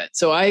sick of it.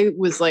 So I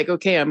was like,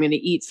 okay, I'm going to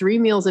eat 3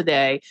 meals a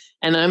day,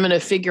 and I'm going to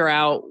figure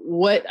out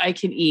what I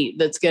can eat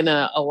that's going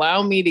to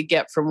allow me to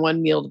get from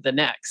one meal to the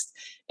next.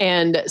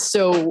 And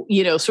so,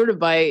 sort of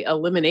by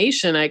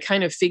elimination, I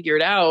kind of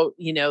figured out,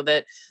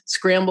 that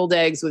scrambled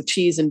eggs with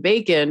cheese and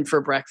bacon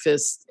for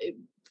breakfast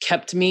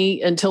kept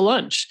me until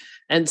lunch.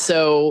 And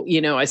so,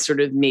 I sort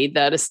of made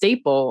that a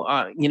staple,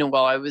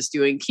 while I was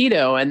doing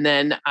keto. And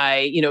then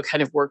I,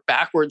 kind of worked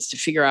backwards to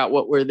figure out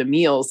what were the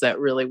meals that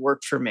really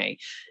worked for me.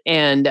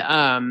 And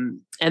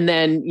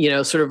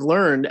then, sort of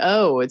learned,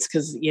 oh, it's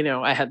because,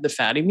 I had the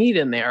fatty meat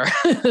in there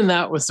and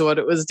that was what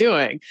it was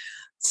doing.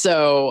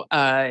 So,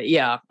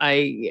 I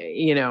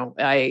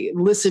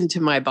listened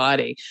to my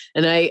body,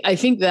 and I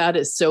think that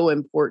is so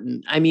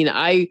important. I mean,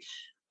 I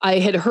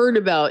had heard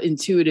about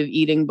intuitive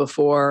eating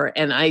before,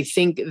 and I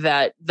think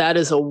that that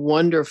is a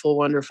wonderful,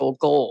 wonderful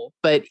goal,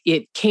 but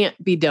it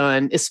can't be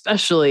done,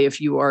 especially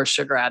if you are a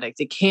sugar addict.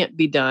 It can't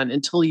be done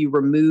until you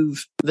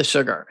remove the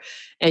sugar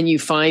and you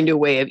find a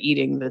way of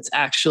eating that's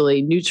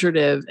actually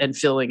nutritive and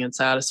filling and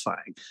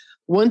satisfying.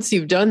 Once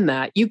you've done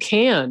that, you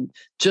can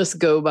just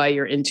go by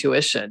your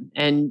intuition,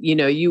 and,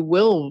 you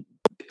will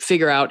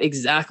figure out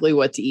exactly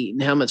what to eat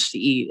and how much to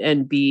eat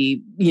and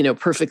be,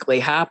 perfectly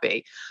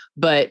happy.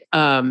 But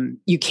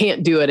you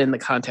can't do it in the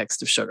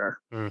context of sugar.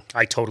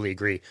 I totally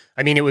agree.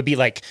 I mean, it would be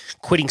like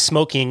quitting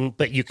smoking,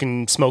 but you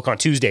can smoke on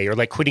Tuesday, or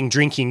like quitting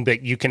drinking,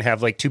 but you can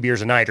have like 2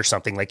 beers a night or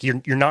something. Like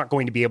you're not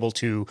going to be able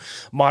to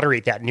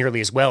moderate that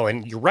nearly as well.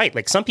 And you're right.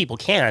 Like some people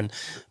can,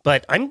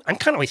 but I'm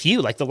kind of with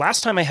you. Like the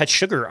last time I had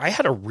sugar, I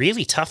had a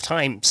really tough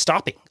time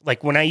stopping.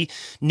 Like when I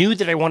knew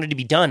that I wanted to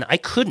be done, I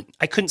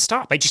couldn't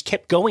stop. I just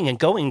kept going and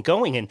going and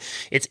going. And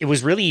it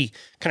was really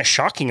kind of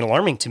shocking and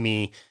alarming to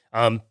me.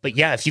 But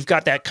yeah, if you've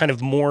got that kind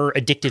of more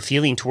addictive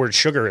feeling towards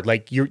sugar,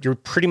 like you're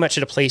pretty much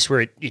at a place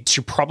where it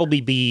should probably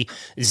be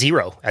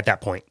zero at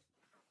that point.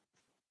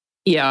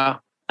 Yeah,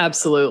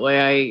 absolutely.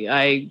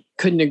 I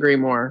couldn't agree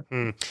more.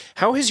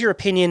 How has your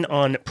opinion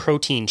on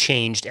protein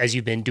changed as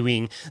you've been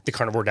doing the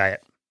carnivore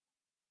diet?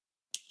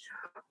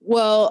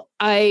 Well,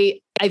 I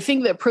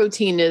think that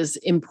protein is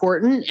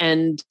important,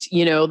 and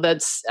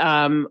that's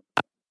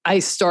I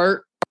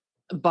start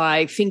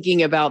by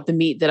thinking about the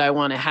meat that I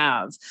want to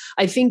have.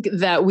 I think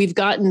that we've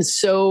gotten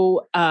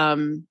so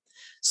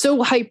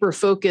hyper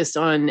focused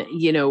on,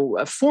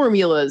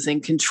 formulas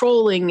and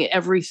controlling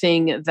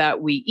everything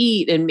that we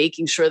eat and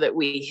making sure that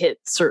we hit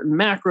certain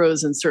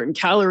macros and certain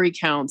calorie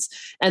counts.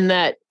 And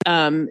that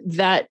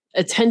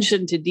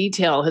attention to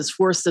detail has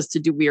forced us to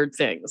do weird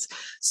things.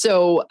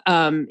 So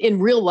in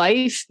real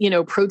life,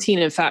 protein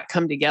and fat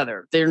come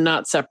together. They're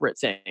not separate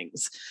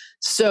things.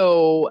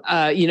 So,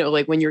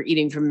 like when you're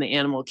eating from the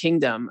animal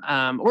kingdom,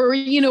 or,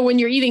 when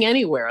you're eating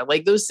anywhere,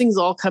 like those things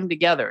all come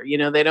together,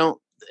 they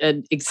don't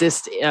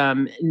exist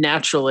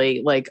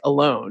naturally, like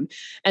alone.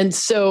 And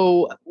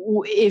so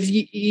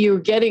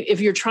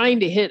if you're trying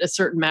to hit a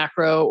certain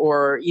macro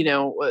or,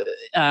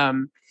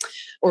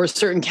 or a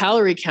certain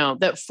calorie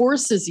count, that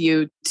forces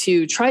you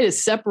to try to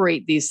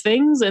separate these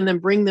things and then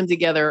bring them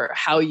together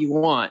how you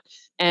want.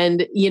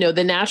 And,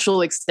 the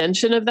natural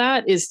extension of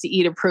that is to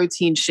eat a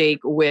protein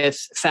shake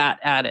with fat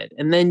added,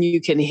 and then you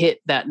can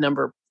hit that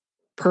number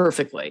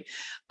perfectly.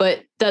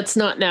 But that's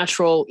not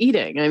natural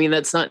eating. I mean,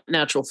 that's not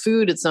natural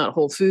food. It's not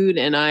whole food.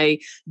 And I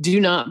do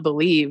not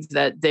believe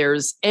that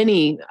there's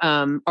any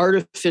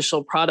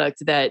artificial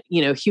product that,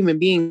 human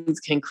beings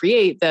can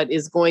create that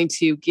is going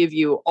to give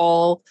you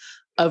all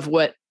of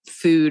what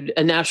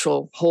a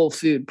natural whole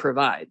food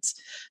provides.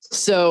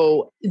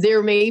 So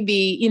there may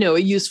be, a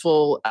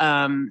useful,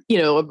 a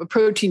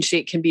protein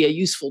shake can be a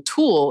useful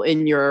tool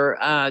in your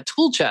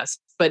tool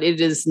chest, but it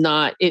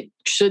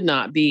should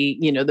not be,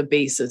 the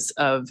basis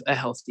of a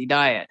healthy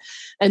diet.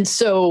 And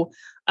so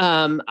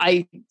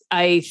I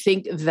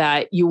think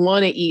that you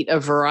want to eat a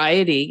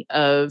variety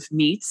of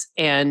meats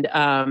and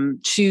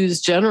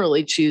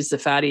generally choose the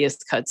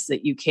fattiest cuts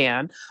that you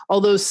can.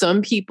 Although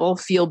some people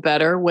feel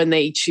better when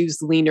they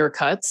choose leaner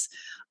cuts.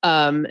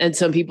 And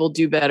some people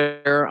do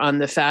better on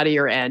the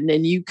fattier end,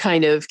 and you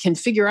kind of can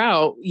figure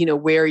out,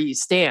 where you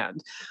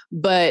stand.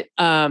 But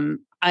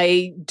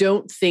I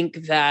don't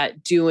think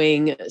that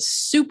doing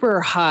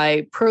super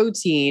high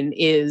protein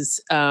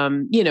is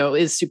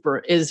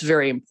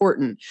very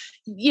important.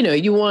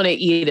 You want to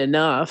eat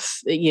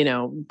enough,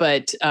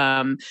 but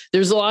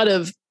there's a lot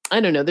of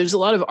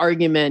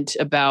argument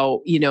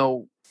about,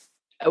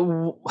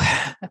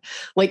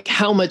 like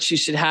how much you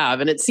should have.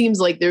 And it seems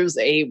like there's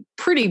a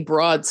pretty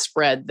broad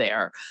spread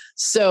there.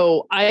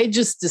 So I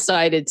just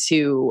decided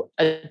to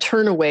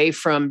turn away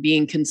from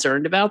being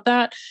concerned about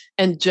that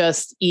and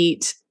just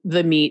eat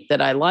the meat that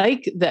I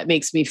like, that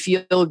makes me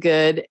feel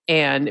good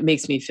and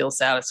makes me feel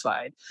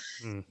satisfied.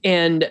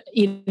 And,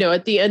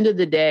 at the end of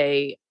the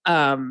day,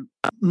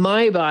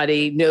 my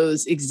body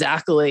knows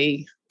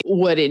exactly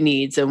what it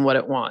needs and what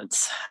it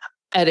wants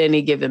at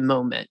any given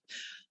moment.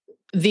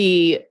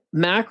 The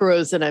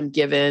macros that I'm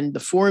given, the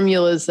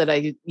formulas that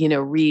I,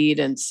 read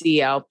and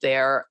see out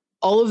there,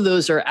 all of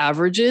those are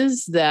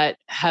averages that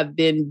have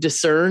been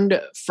discerned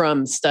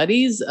from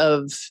studies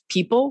of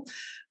people,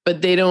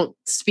 but they don't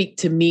speak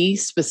to me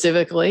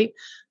specifically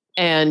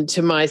and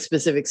to my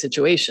specific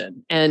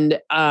situation. And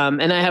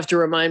I have to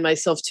remind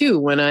myself too,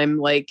 when I'm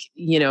like,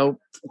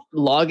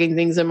 logging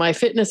things in my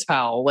Fitness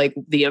Pal, like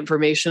the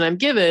information I'm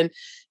given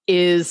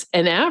is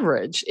an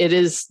average. It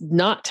is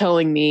not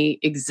telling me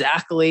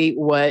exactly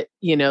what,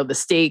 the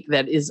steak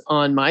that is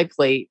on my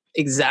plate,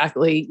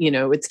 exactly,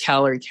 its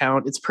calorie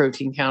count, its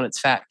protein count, its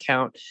fat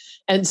count.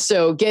 And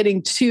so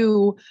getting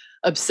too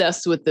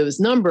obsessed with those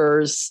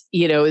numbers,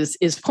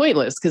 is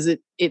pointless, because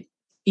it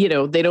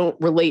they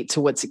don't relate to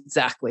what's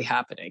exactly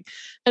happening.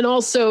 And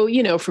also,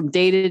 from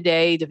day to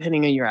day,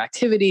 depending on your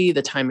activity,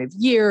 the time of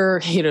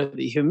year,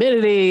 the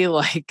humidity,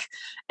 like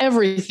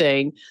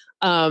everything,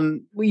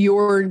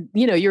 your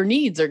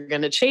needs are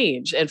going to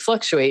change and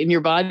fluctuate, and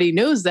your body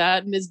knows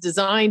that and is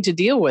designed to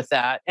deal with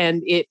that.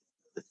 And it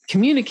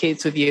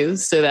communicates with you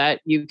so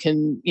that you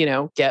can,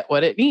 get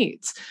what it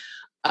needs.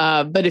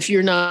 But if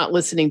you're not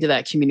listening to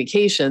that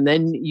communication,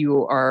 then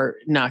you are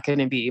not going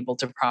to be able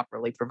to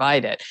properly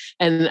provide it.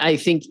 And I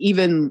think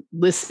even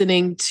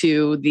listening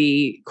to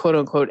the quote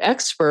unquote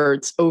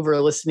experts over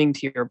listening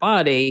to your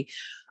body,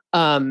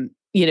 is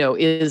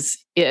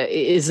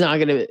not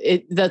going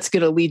to, that's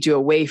going to lead you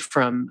away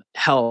from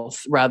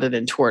health rather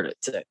than toward it,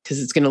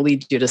 because it's going to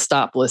lead you to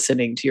stop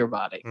listening to your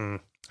body.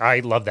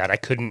 I love that. I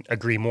couldn't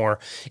agree more.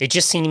 It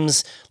just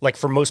seems like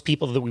for most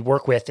people that we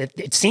work with,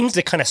 it seems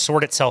to kind of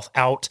sort itself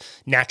out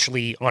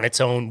naturally on its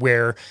own,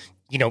 where,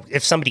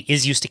 if somebody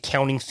is used to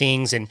counting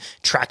things and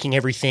tracking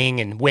everything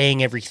and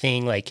weighing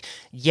everything, like,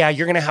 yeah,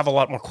 you're going to have a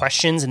lot more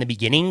questions in the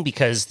beginning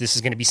because this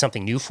is going to be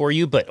something new for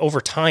you. But over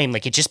time,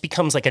 like, it just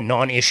becomes like a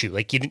non-issue.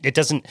 Like,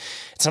 it's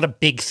not a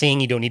big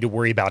thing. You don't need to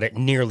worry about it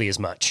nearly as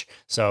much.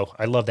 So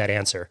I love that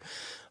answer.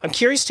 I'm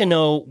curious to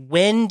know,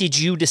 when did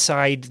you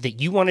decide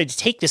that you wanted to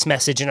take this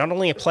message and not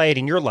only apply it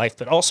in your life,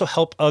 but also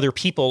help other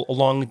people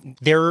along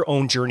their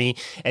own journey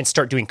and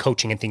start doing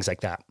coaching and things like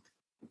that?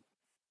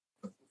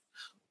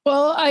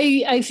 Well,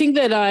 I think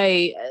that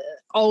I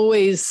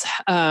always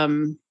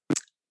wanted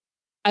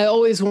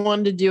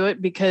to do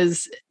it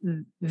because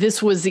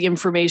this was the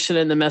information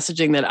and the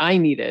messaging that I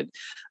needed.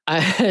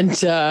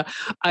 And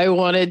I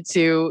wanted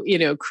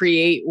to,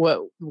 create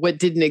what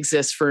didn't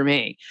exist for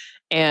me.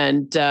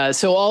 And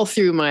so all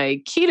through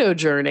my keto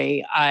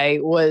journey, I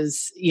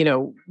was,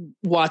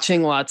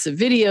 watching lots of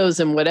videos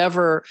and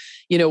whatever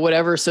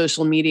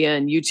social media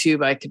and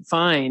YouTube I could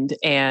find.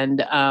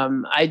 And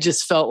I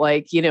just felt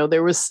like,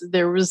 there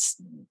was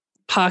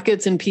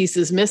pockets and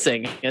pieces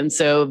missing. And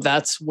so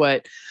that's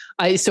what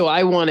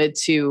I wanted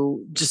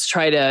to just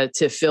try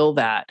to fill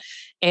that.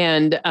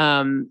 And,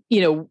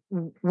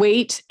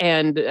 weight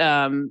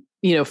and,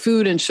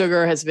 food and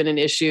sugar has been an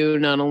issue,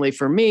 not only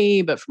for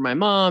me, but for my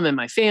mom and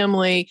my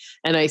family.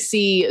 And I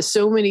see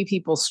so many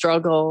people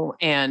struggle.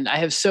 And I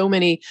have so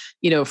many,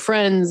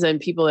 friends and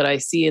people that I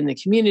see in the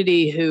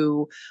community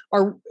who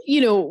are,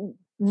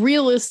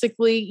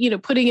 realistically,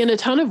 putting in a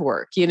ton of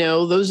work.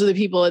 Those are the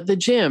people at the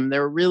gym.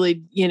 They're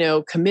really,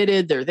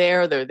 committed. They're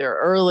there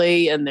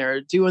early and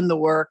they're doing the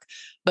work,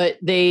 but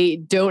they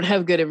don't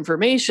have good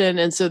information.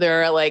 And so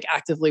they're like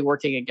actively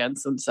working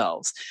against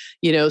themselves,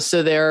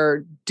 so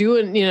they're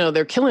doing,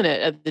 they're killing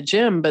it at the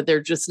gym, but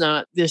they're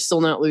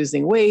still not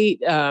losing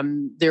weight.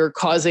 They're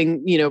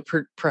causing,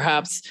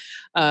 perhaps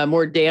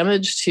more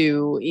damage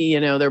to,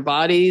 their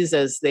bodies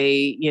as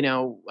they,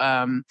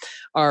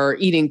 are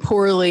eating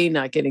poorly,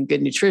 not getting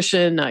good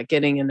nutrition, not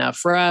getting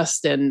enough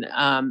rest. And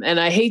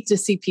I hate to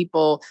see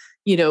people,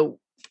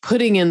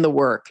 putting in the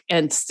work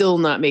and still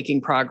not making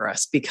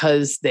progress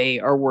because they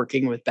are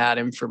working with bad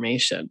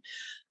information.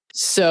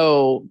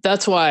 So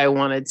that's why I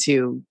wanted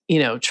to,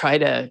 try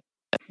to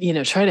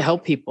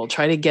help people,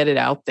 try to get it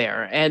out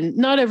there. And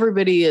not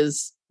everybody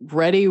is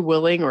ready,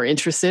 willing, or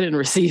interested in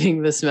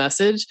receiving this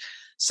message.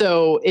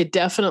 So it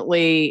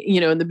definitely,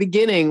 in the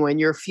beginning when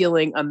you're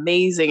feeling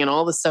amazing and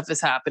all this stuff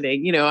is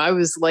happening, I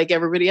was like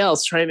everybody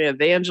else trying to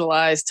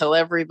evangelize, tell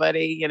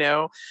everybody,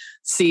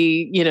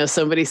 see,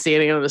 somebody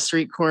standing on the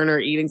street corner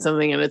eating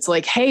something. And it's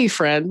like, hey,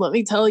 friend, let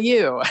me tell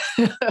you.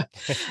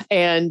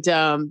 And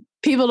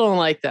people don't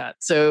like that.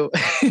 So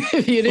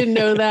if you didn't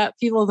know that,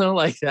 people don't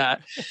like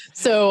that.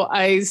 So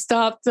I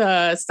stopped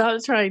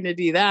trying to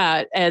do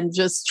that and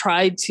just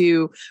tried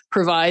to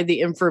provide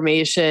the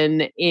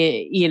information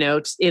in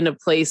a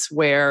place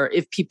where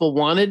if people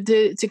wanted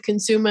to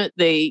consume it,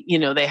 they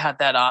had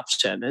that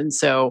option. And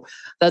so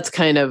that's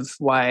kind of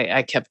why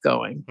I kept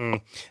going.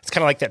 It's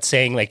kind of like that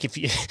saying, like,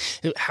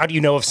 how do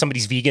you know if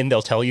somebody's vegan?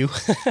 They'll tell you.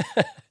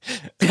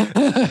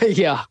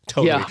 Yeah.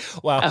 Totally. Yeah,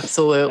 wow.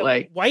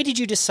 Absolutely. Why did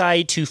you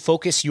decide to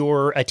focus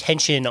your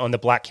attention on the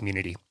Black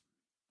community?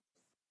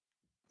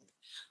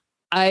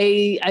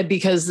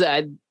 Because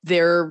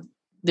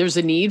there's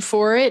a need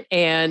for it,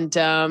 and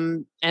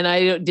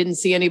I didn't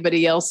see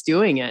anybody else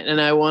doing it,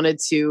 and I wanted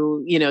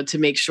to to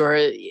make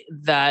sure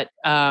that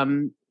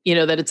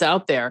that it's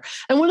out there.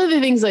 And one of the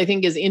things I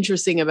think is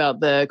interesting about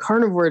the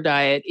carnivore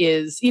diet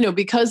is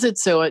because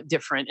it's so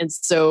different and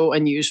so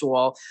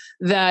unusual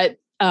that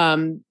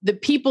the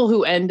people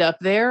who end up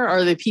there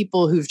are the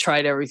people who've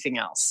tried everything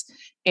else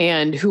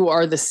and who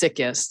are the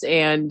sickest,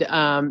 and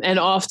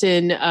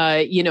often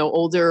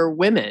older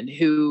women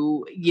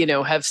who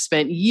have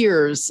spent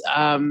years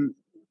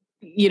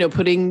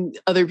putting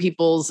other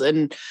people's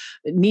and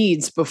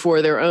needs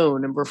before their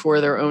own and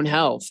before their own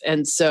health.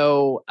 And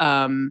so,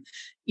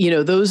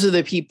 those are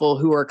the people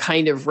who are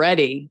kind of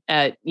ready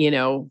at,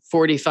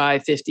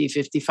 45, 50,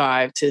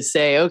 55 to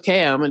say,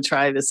 okay, I'm going to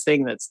try this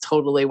thing that's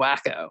totally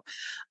wacko.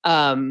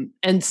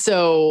 And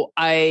so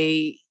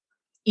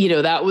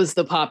that was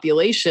the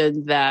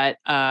population that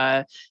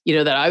I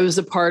was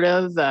a part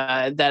of,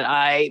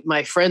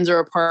 my friends are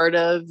a part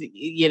of,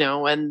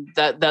 and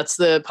that's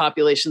the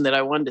population that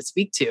I wanted to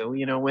speak to,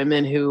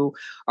 women who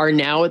are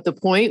now at the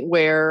point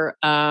where,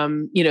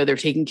 they're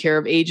taking care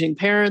of aging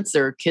parents,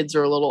 their kids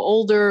are a little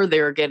older,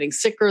 they're getting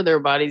sicker, their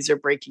bodies are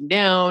breaking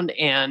down.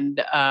 And,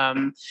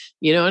 and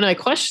I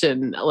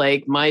question,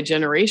 like, my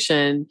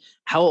generation,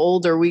 how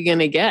old are we going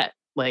to get?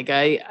 Like,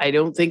 I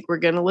don't think we're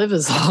going to live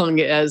as long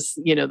as,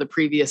 the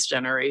previous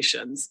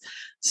generations.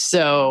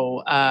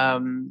 So,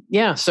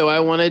 so I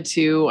wanted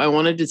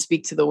to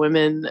speak to the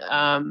women,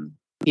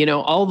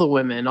 all the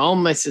women, all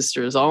my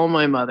sisters, all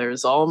my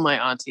mothers, all my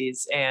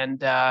aunties,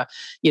 and,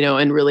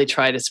 and really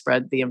try to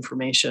spread the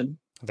information.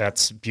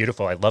 That's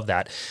beautiful. I love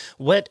that.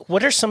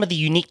 What are some of the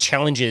unique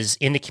challenges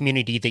in the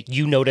community that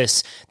you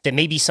notice that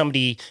maybe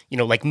somebody,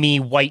 like me,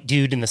 white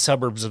dude in the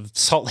suburbs of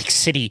Salt Lake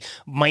City,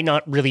 might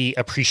not really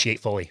appreciate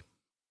fully?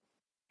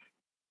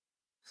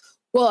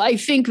 Well, I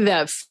think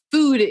that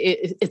food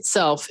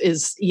itself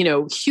is,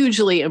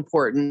 hugely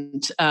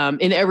important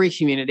in every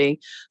community.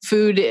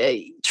 Food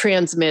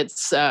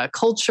transmits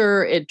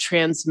culture. It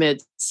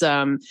transmits,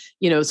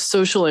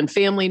 social and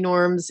family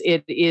norms.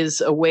 It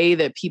is a way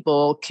that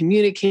people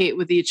communicate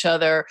with each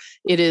other.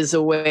 It is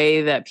a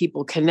way that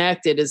people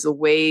connect. It is a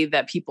way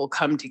that people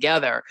come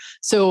together.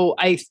 So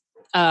I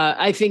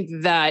think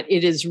that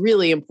it is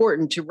really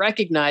important to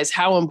recognize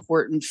how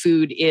important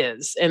food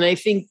is. And I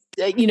think,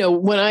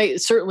 when I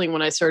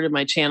started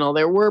my channel,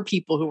 there were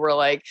people who were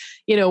like,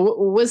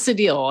 what's the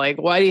deal?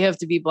 Like, why do you have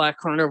to be Black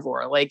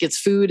carnivore? Like, it's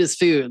food is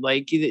food.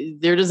 Like,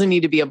 there doesn't need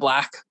to be a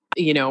Black,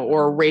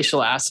 or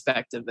racial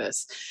aspect of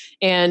this.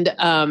 And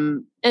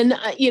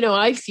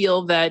I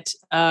feel that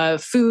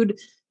food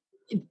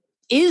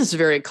is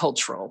very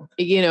cultural.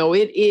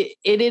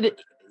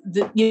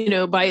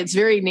 By its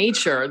very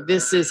nature,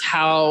 this is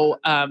how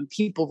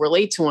people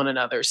relate to one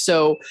another.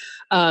 So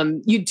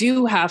you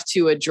do have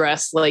to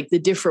address, like, the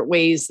different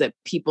ways that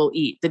people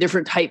eat, the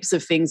different types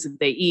of things that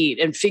they eat,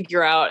 and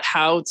figure out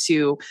how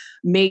to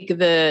make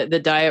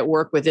the diet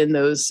work within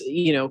those,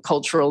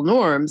 cultural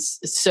norms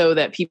so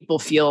that people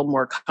feel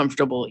more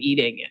comfortable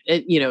eating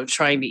it,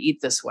 trying to eat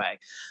this way.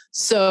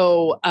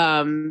 So,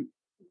 so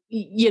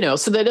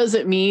that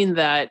doesn't mean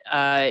that,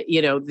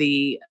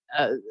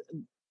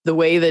 the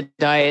way the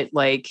diet,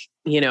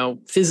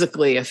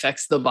 physically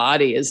affects the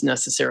body is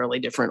necessarily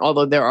different.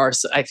 Although there are,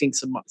 I think,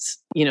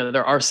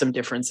 there are some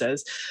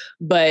differences,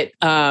 but,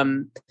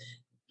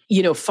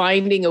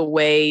 finding a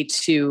way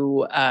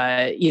to,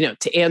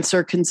 to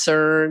answer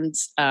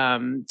concerns,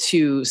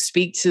 to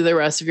speak to the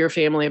rest of your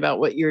family about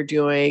what you're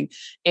doing,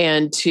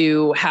 and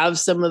to have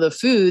some of the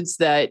foods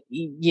that,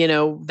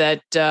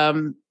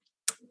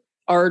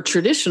 are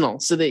traditional,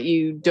 so that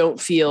you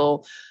don't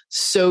feel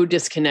so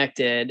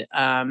disconnected,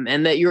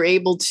 and that you're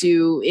able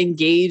to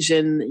engage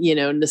in,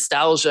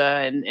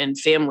 nostalgia and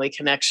family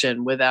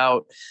connection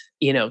without,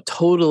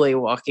 totally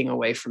walking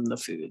away from the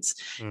foods.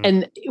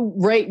 And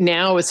right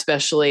now,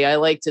 especially, I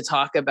like to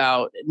talk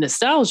about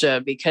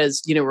nostalgia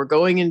because, we're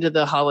going into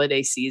the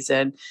holiday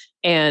season,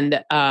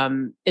 and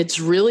it's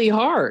really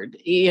hard.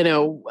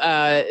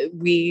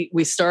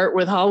 We start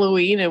with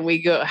Halloween and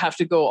we have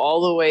to go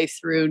all the way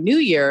through New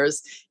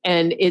Year's,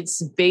 and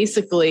it's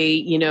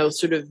basically,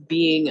 sort of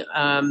being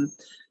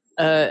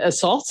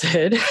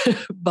assaulted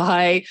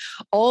by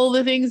all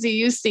the things you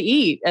used to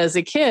eat as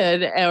a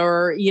kid,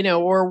 or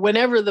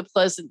whenever the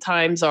pleasant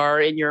times are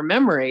in your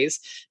memories.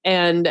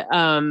 And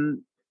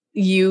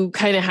you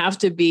kind of have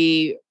to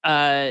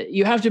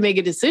you have to make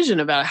a decision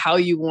about how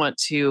you want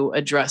to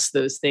address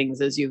those things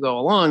as you go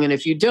along. And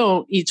if you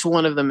don't, each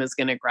one of them is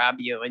going to grab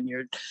you, and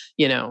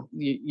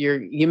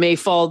you may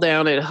fall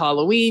down at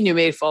Halloween, you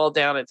may fall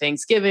down at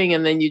Thanksgiving,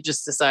 and then you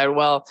just decide,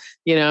 well,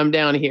 I'm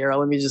down here.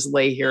 Let me just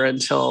lay here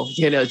until,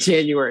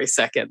 January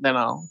 2nd, then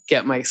I'll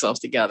get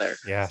myself together.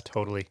 Yeah,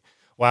 totally.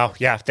 Wow.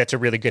 Yeah, that's a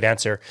really good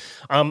answer.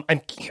 I'm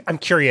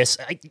curious.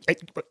 I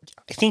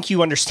think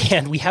you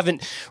understand we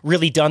haven't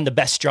really done the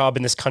best job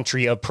in this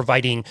country of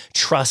providing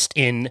trust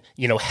in,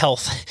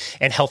 health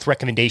and health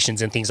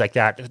recommendations and things like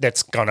that.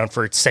 That's gone on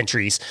for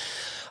centuries.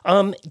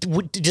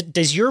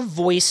 Does your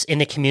voice in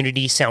the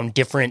community sound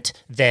different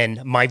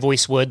than my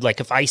voice would? Like,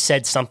 if I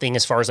said something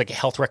as far as like a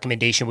health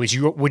recommendation, would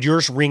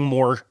yours ring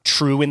more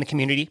true in the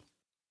community?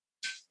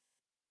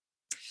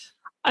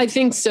 I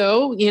think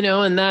so,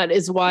 and that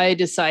is why I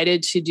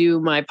decided to do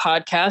my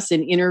podcast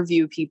and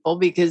interview people,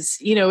 because,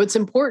 it's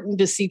important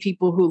to see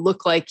people who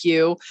look like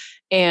you,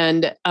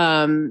 and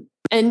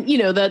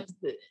that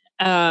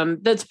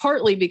that's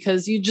partly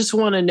because you just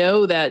want to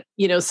know that,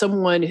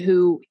 someone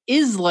who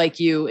is like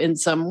you in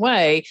some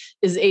way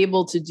is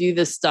able to do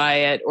this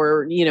diet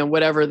or,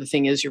 whatever the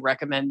thing is you're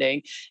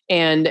recommending,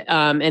 and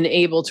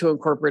able to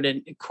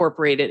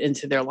incorporate it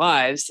into their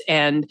lives.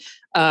 And,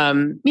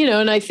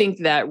 and I think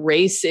that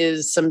race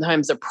is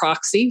sometimes a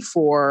proxy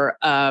for,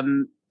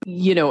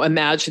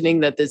 imagining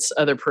that this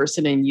other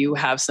person and you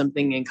have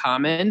something in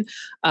common.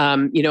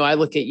 I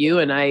look at you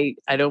and I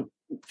don't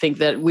think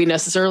that we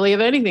necessarily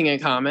have anything in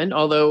common,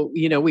 although,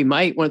 we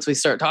might once we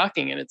start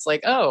talking and it's like,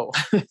 oh,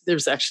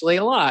 there's actually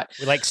a lot.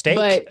 We like steak.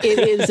 But it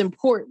is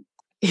important.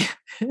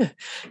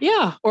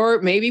 Yeah.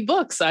 Or maybe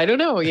books. I don't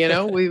know.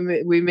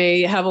 We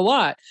may have a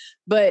lot,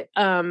 but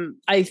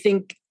I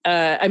think,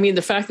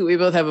 the fact that we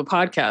both have a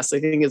podcast, I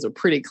think is a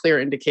pretty clear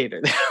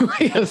indicator that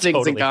we have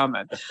things in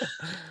common.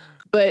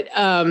 But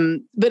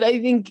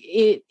I think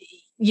it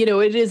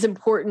is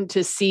important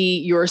to see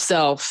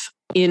yourself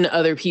in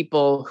other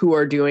people who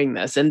are doing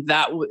this. And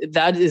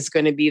that is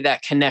going to be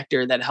that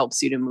connector that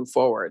helps you to move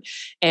forward.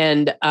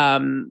 And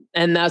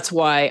that's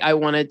why I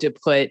wanted to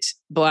put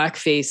Black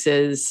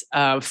Faces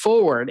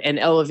forward and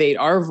elevate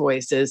our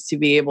voices to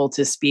be able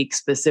to speak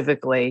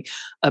specifically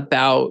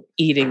about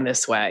eating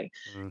this way.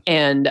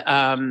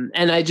 Mm.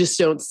 And I just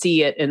don't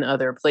see it in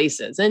other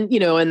places. And,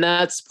 and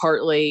that's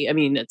partly,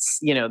 it's,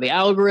 the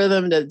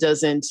algorithm that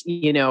doesn't,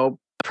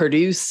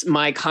 produce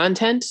my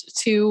content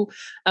to,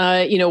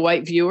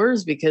 white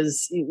viewers,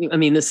 because,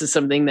 this is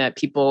something that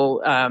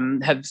people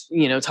have,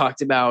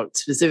 talked about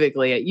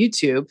specifically at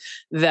YouTube,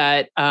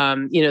 that,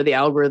 the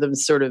algorithm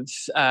sort of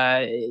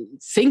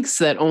thinks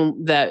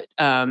that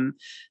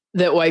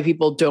white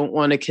people don't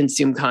want to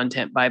consume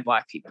content by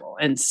Black people.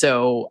 And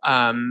so,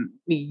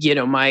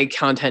 my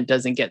content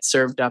doesn't get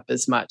served up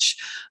as much.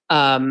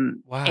 Wow.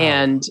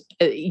 And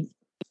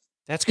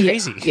that's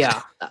crazy.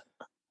 Yeah.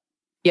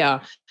 Yeah.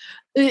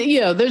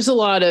 There's a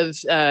lot of,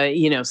 I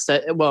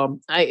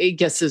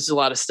guess there's a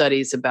lot of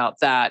studies about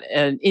that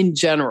and in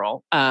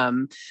general.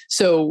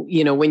 So,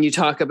 when you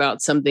talk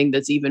about something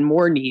that's even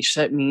more niche,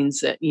 that means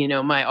that,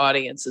 my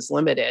audience is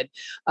limited.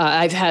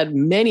 I've had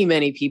many,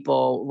 many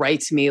people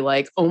write to me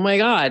like, oh my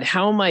God,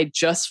 how am I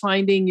just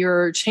finding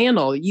your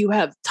channel? You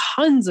have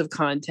tons of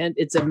content.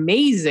 It's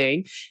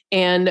amazing.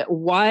 And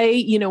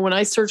why, when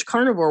I search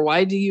carnivore,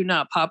 why do you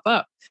not pop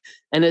up?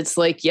 And it's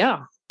like,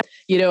 yeah.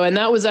 And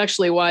that was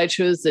actually why I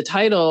chose the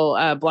title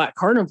Black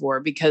Carnivore,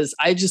 because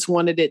I just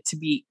wanted it to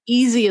be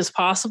easy as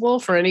possible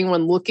for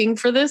anyone looking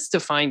for this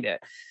to find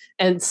it.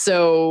 And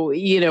so,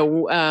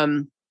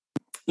 I've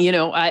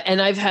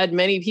had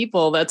many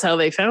people, that's how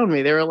they found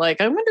me. They were like,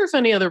 I wonder if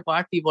any other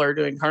Black people are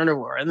doing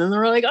carnivore. And then they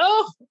were like,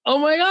 oh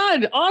my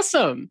God,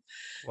 awesome.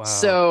 Wow.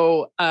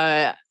 So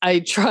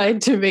I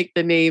tried to make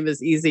the name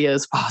as easy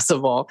as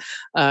possible.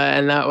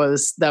 And that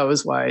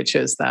was why I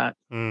chose that.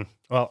 Mm.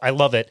 Well, I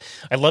love it.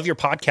 I love your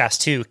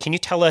podcast too. Can you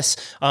tell us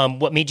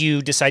what made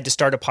you decide to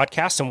start a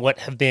podcast and what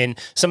have been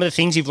some of the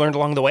things you've learned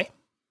along the way?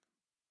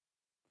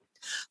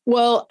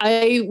 Well,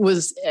 I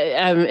was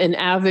an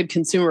avid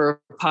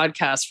consumer of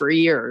podcasts for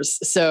years,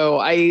 so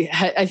I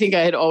think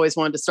I had always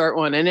wanted to start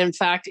one. And in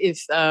fact,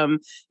 if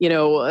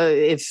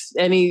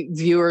any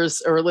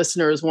viewers or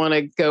listeners want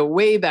to go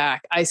way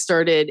back, I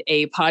started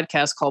a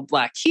podcast called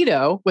Black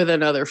Keto with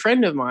another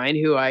friend of mine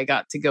who I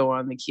got to go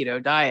on the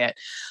keto diet.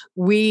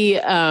 We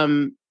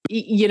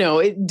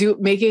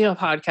making a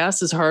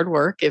podcast is hard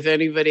work. If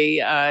anybody,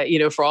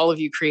 for all of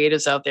you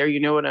creatives out there, you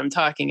know what I'm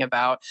talking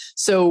about.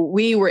 So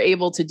we were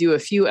able to do a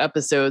few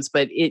episodes,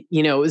 but it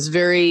was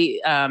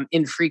very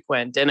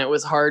infrequent, and it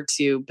was hard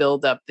to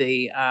build up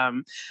the,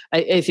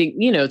 I think,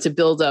 to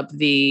build up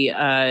the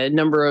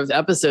number of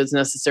episodes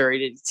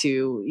necessary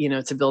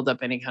to build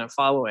up any kind of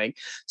following.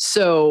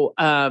 So,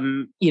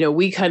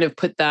 we kind of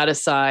put that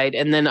aside,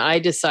 and then I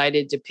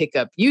decided to pick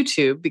up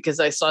YouTube because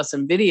I saw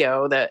some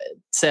video that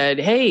said,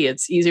 hey,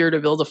 it's easier to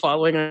build a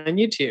following on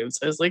YouTube. So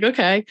I was like,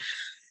 okay.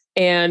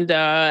 And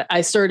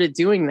I started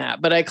doing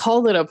that, but I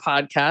called it a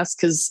podcast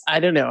because I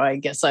don't know, I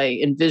guess I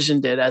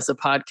envisioned it as a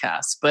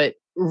podcast, but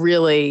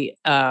really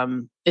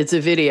it's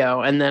a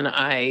video. And then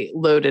I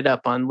load it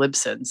up on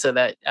Libsyn so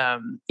that,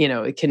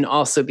 it can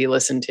also be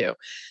listened to.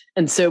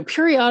 And so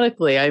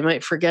periodically I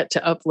might forget to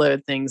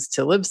upload things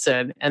to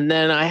Libsyn. And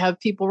then I have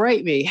people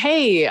write me,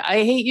 hey,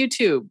 I hate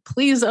YouTube.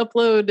 Please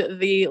upload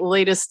the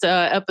latest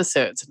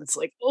episodes. And it's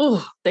like,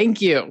 oh,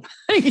 thank you.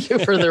 Thank you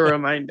for the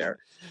reminder.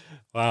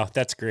 Wow,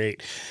 that's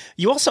great.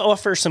 You also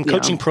offer some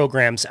coaching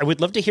programs. I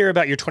would love to hear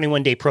about your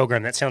 21-day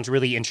program. That sounds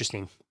really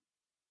interesting.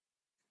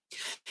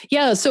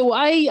 Yeah, so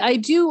I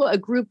do a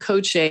group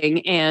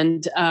coaching,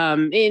 and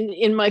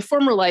in my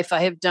former life,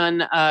 I have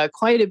done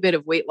quite a bit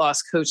of weight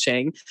loss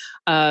coaching.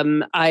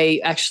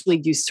 I actually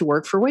used to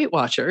work for Weight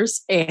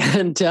Watchers,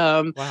 and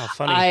wow,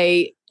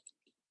 funny.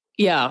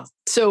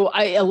 So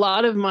a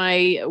lot of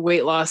my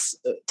weight loss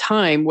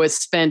time was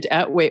spent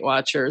at Weight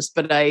Watchers,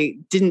 but I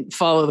didn't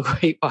follow the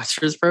Weight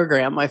Watchers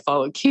program. I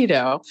followed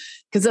keto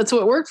because that's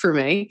what worked for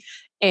me.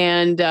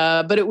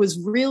 But it was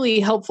really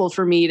helpful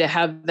for me to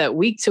have that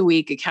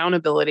week-to-week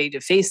accountability,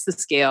 to face the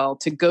scale,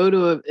 to go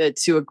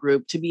to a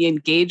group, to be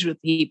engaged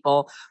with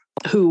people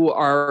who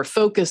are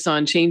focused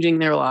on changing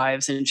their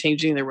lives and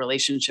changing their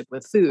relationship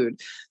with food.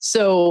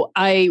 So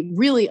I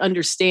really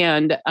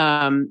understand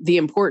the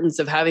importance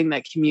of having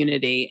that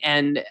community.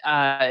 And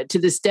to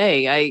this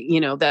day,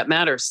 that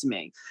matters to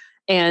me.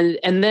 And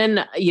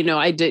then,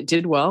 I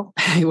did well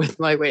with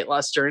my weight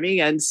loss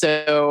journey. And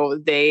so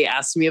they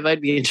asked me if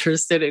I'd be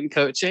interested in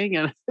coaching.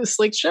 And I was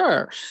like,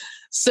 sure.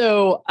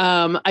 So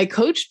I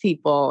coached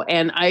people,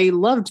 and I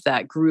loved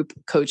that group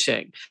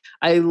coaching.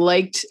 I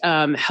liked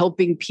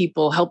helping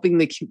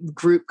the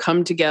group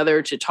come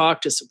together to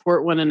talk, to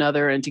support one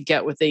another, and to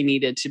get what they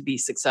needed to be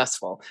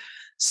successful.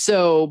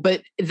 So,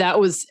 but that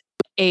was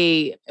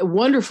a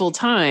wonderful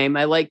time.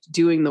 I liked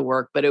doing the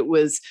work, but it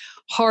was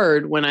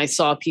hard when I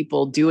saw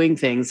people doing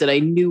things that I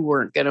knew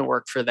weren't going to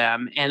work for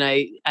them. And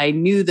I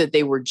knew that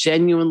they were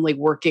genuinely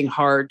working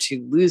hard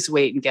to lose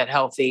weight and get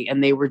healthy,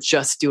 and they were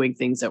just doing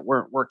things that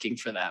weren't working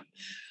for them.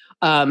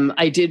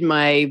 I did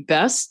my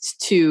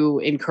best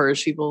to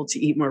encourage people to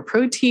eat more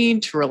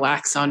protein, to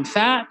relax on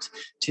fat,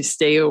 to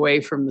stay away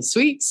from the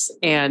sweets,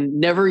 and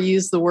never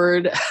use the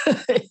word,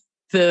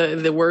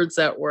 the words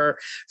that were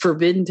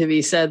forbidden to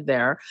be said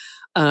there.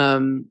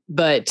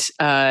 But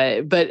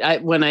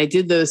when I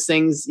did those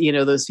things,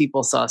 those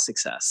people saw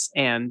success,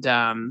 and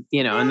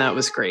that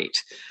was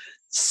great.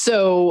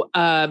 So,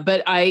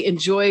 but I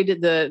enjoyed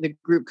the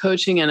group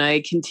coaching, and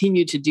I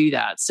continue to do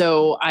that.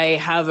 So I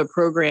have a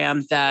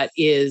program that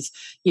is,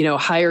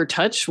 higher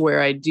touch,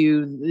 where I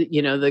do,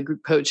 the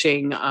group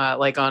coaching,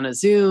 like on a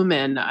Zoom.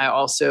 And I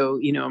also,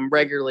 am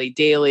regularly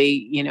daily,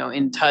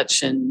 in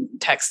touch and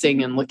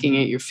texting and looking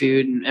at your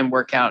food and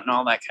workout and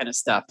all that kind of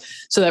stuff.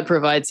 So that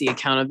provides the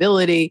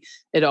accountability.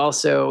 It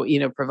also,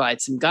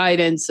 provides some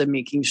guidance and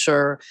making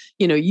sure,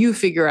 you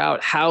figure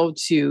out how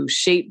to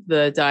shape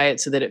the diet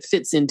so that it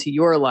fits into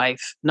your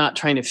life, not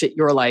trying to fit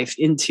your life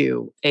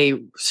into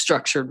a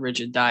structured,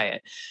 rigid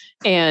diet.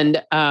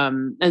 And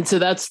so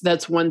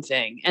that's one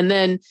thing. And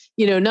then,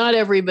 not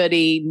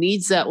everybody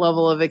needs that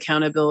level of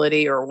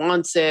accountability or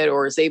wants it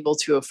or is able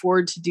to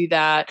afford to do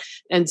that.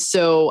 And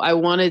so I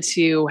wanted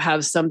to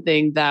have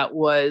something that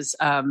was,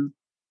 a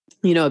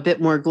bit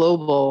more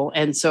global.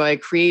 And so I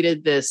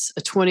created a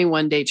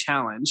 21-day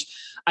challenge.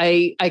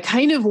 I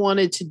kind of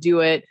wanted to do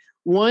it,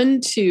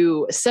 one,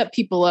 to set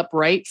people up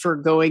right for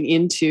going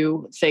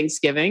into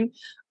Thanksgiving.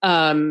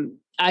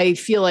 I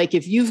feel like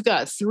if you've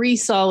got 3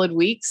 solid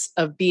weeks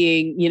of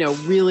being,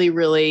 really,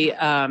 really,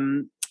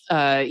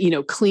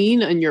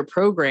 clean in your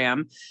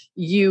program,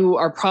 you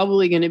are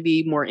probably going to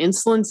be more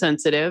insulin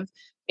sensitive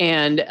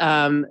and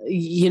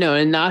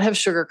not have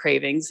sugar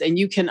cravings. And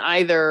you can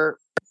either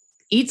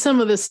eat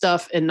some of this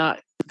stuff and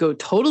not go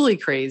totally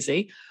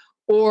crazy,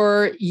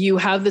 or you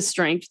have the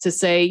strength to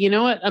say, you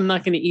know what, I'm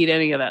not going to eat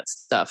any of that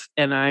stuff.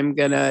 And I'm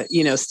going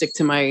to, stick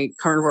to my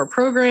carnivore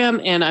program,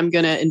 and I'm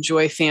going to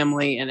enjoy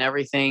family and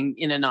everything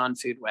in a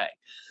non-food way.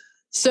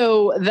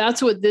 So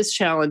that's what this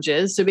challenge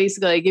is. So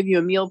basically I give you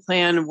a meal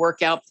plan, a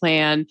workout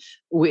plan,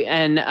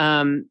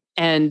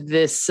 and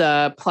this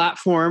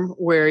platform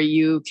where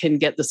you can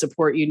get the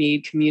support you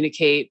need,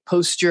 communicate,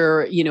 post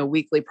your,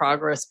 weekly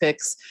progress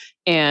pics,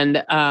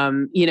 and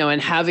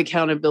have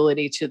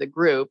accountability to the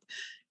group.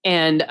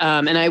 And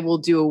I will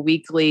do a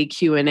weekly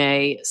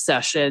Q&A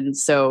session.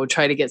 So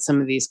try to get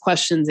some of these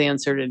questions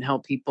answered and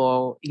help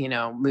people,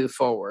 move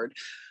forward.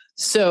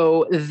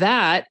 So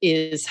that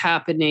is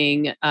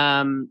happening.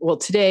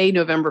 Today,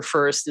 November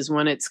 1st is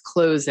when it's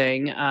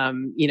closing,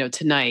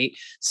 tonight.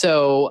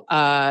 So,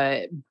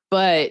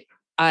 but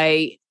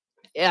I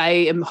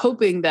am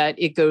hoping that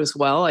it goes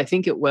well. I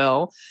think it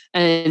will.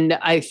 And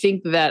I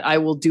think that I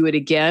will do it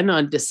again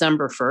on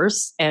December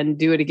 1st and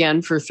do it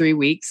again for 3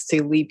 weeks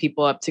to lead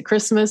people up to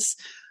Christmas,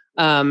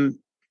 or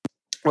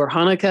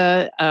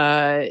Hanukkah.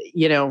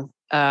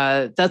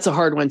 That's a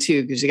hard one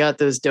too, because you got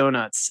those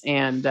donuts,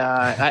 and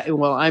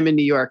I'm in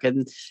New York,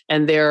 and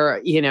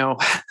they're,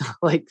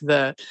 like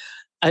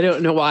I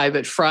don't know why,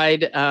 but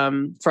fried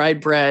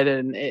bread,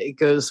 and it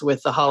goes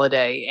with the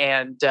holiday.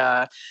 And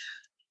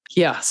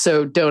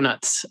so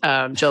donuts,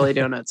 jelly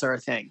donuts are a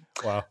thing.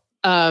 Wow.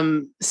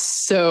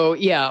 So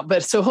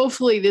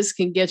hopefully this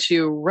can get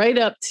you right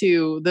up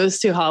to those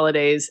 2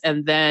 holidays,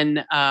 and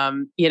then,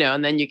 and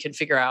then you can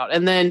figure out.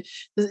 And then,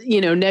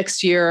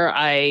 next year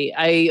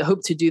I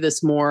hope to do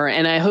this more,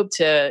 and I hope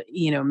to,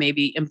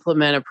 maybe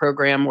implement a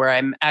program where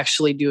I'm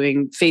actually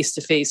doing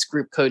face-to-face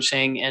group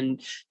coaching,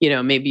 and,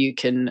 maybe you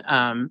can,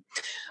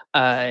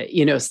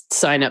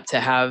 sign up to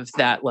have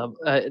that level,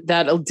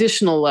 that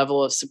additional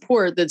level of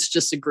support. That's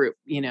just a group,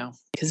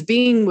 because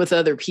being with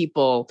other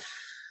people,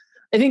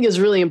 I think, is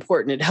really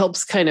important. It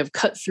helps kind of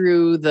cut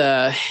through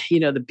the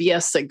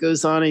BS that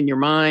goes on in your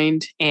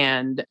mind.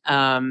 And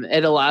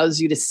it allows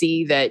you to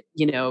see that,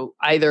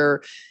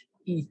 either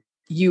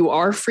you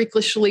are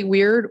freakishly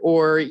weird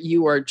or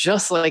you are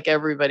just like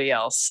everybody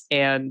else.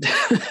 And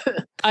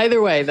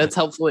either way, that's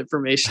helpful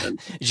information.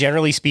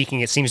 Generally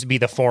speaking, it seems to be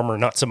the former,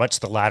 not so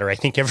much the latter. I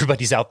think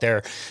everybody's out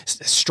there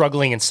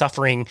struggling and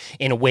suffering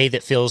in a way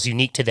that feels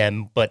unique to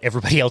them, but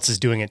everybody else is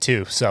doing it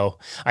too. So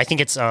I think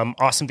it's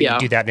awesome that you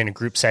do that in a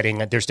group setting.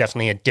 There's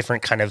definitely a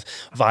different kind of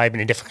vibe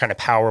and a different kind of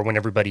power when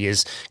everybody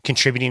is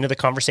contributing to the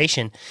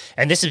conversation.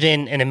 And this has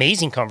been an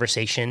amazing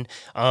conversation.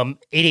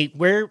 88,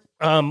 where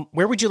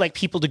would you like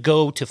people to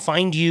go to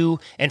find you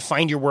and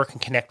find your work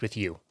and connect with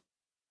you?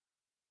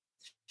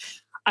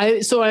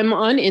 So I'm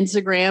on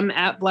Instagram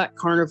at Black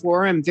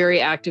Carnivore. I'm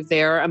very active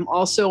there. I'm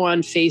also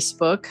on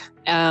Facebook.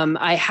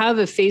 I have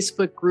a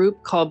Facebook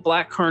group called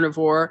Black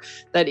Carnivore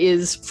that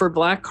is for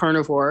Black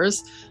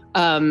carnivores.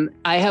 I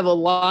have a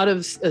lot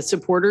of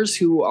supporters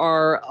who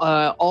are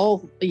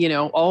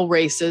all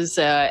races,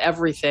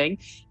 everything.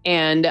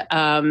 And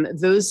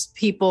those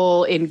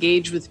people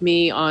engage with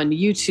me on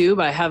YouTube.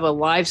 I have a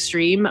live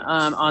stream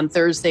on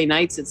Thursday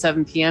nights at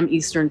 7 p.m.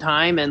 Eastern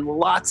time, and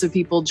lots of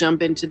people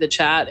jump into the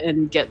chat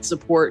and get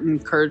support and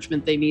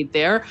encouragement they need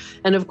there.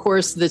 And of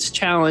course, this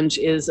challenge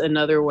is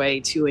another way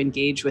to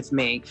engage with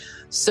me.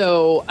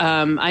 So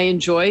I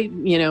enjoy,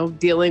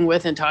 dealing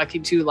with and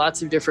talking to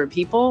lots of different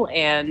people.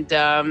 And,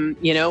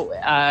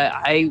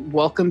 I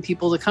welcome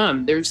people to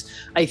come. There's,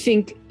 I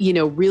think,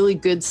 really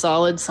good,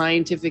 solid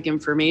scientific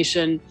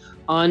information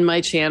on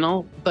my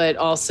channel, but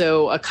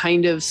also a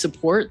kind of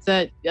support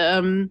that,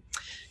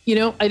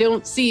 I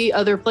don't see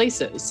other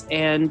places.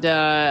 And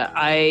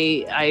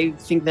I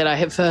think that I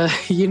have a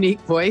unique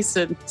voice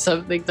and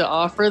something to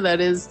offer that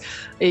is,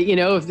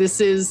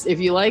 if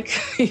you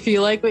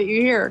like what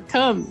you hear,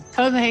 come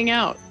hang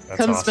out. That's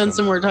Come awesome. Spend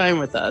some more time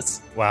with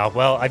us. Wow.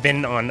 Well, I've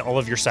been on all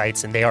of your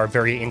sites and they are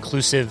very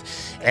inclusive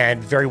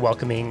and very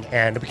welcoming.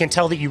 And we can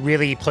tell that you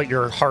really put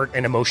your heart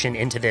and emotion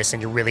into this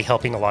and you're really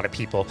helping a lot of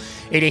people.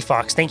 88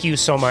 Fox, thank you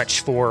so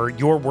much for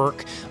your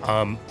work,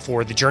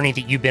 for the journey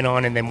that you've been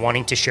on and then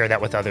wanting to share that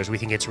with others. We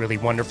think it's really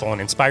wonderful and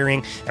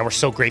inspiring. And we're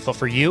so grateful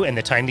for you and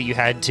the time that you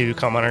had to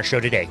come on our show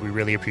today. We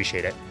really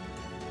appreciate it.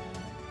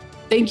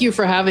 Thank you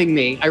for having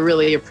me. I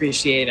really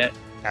appreciate it.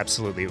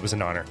 Absolutely. It was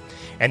an honor.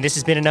 And this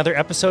has been another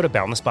episode of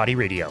Boundless Body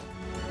Radio.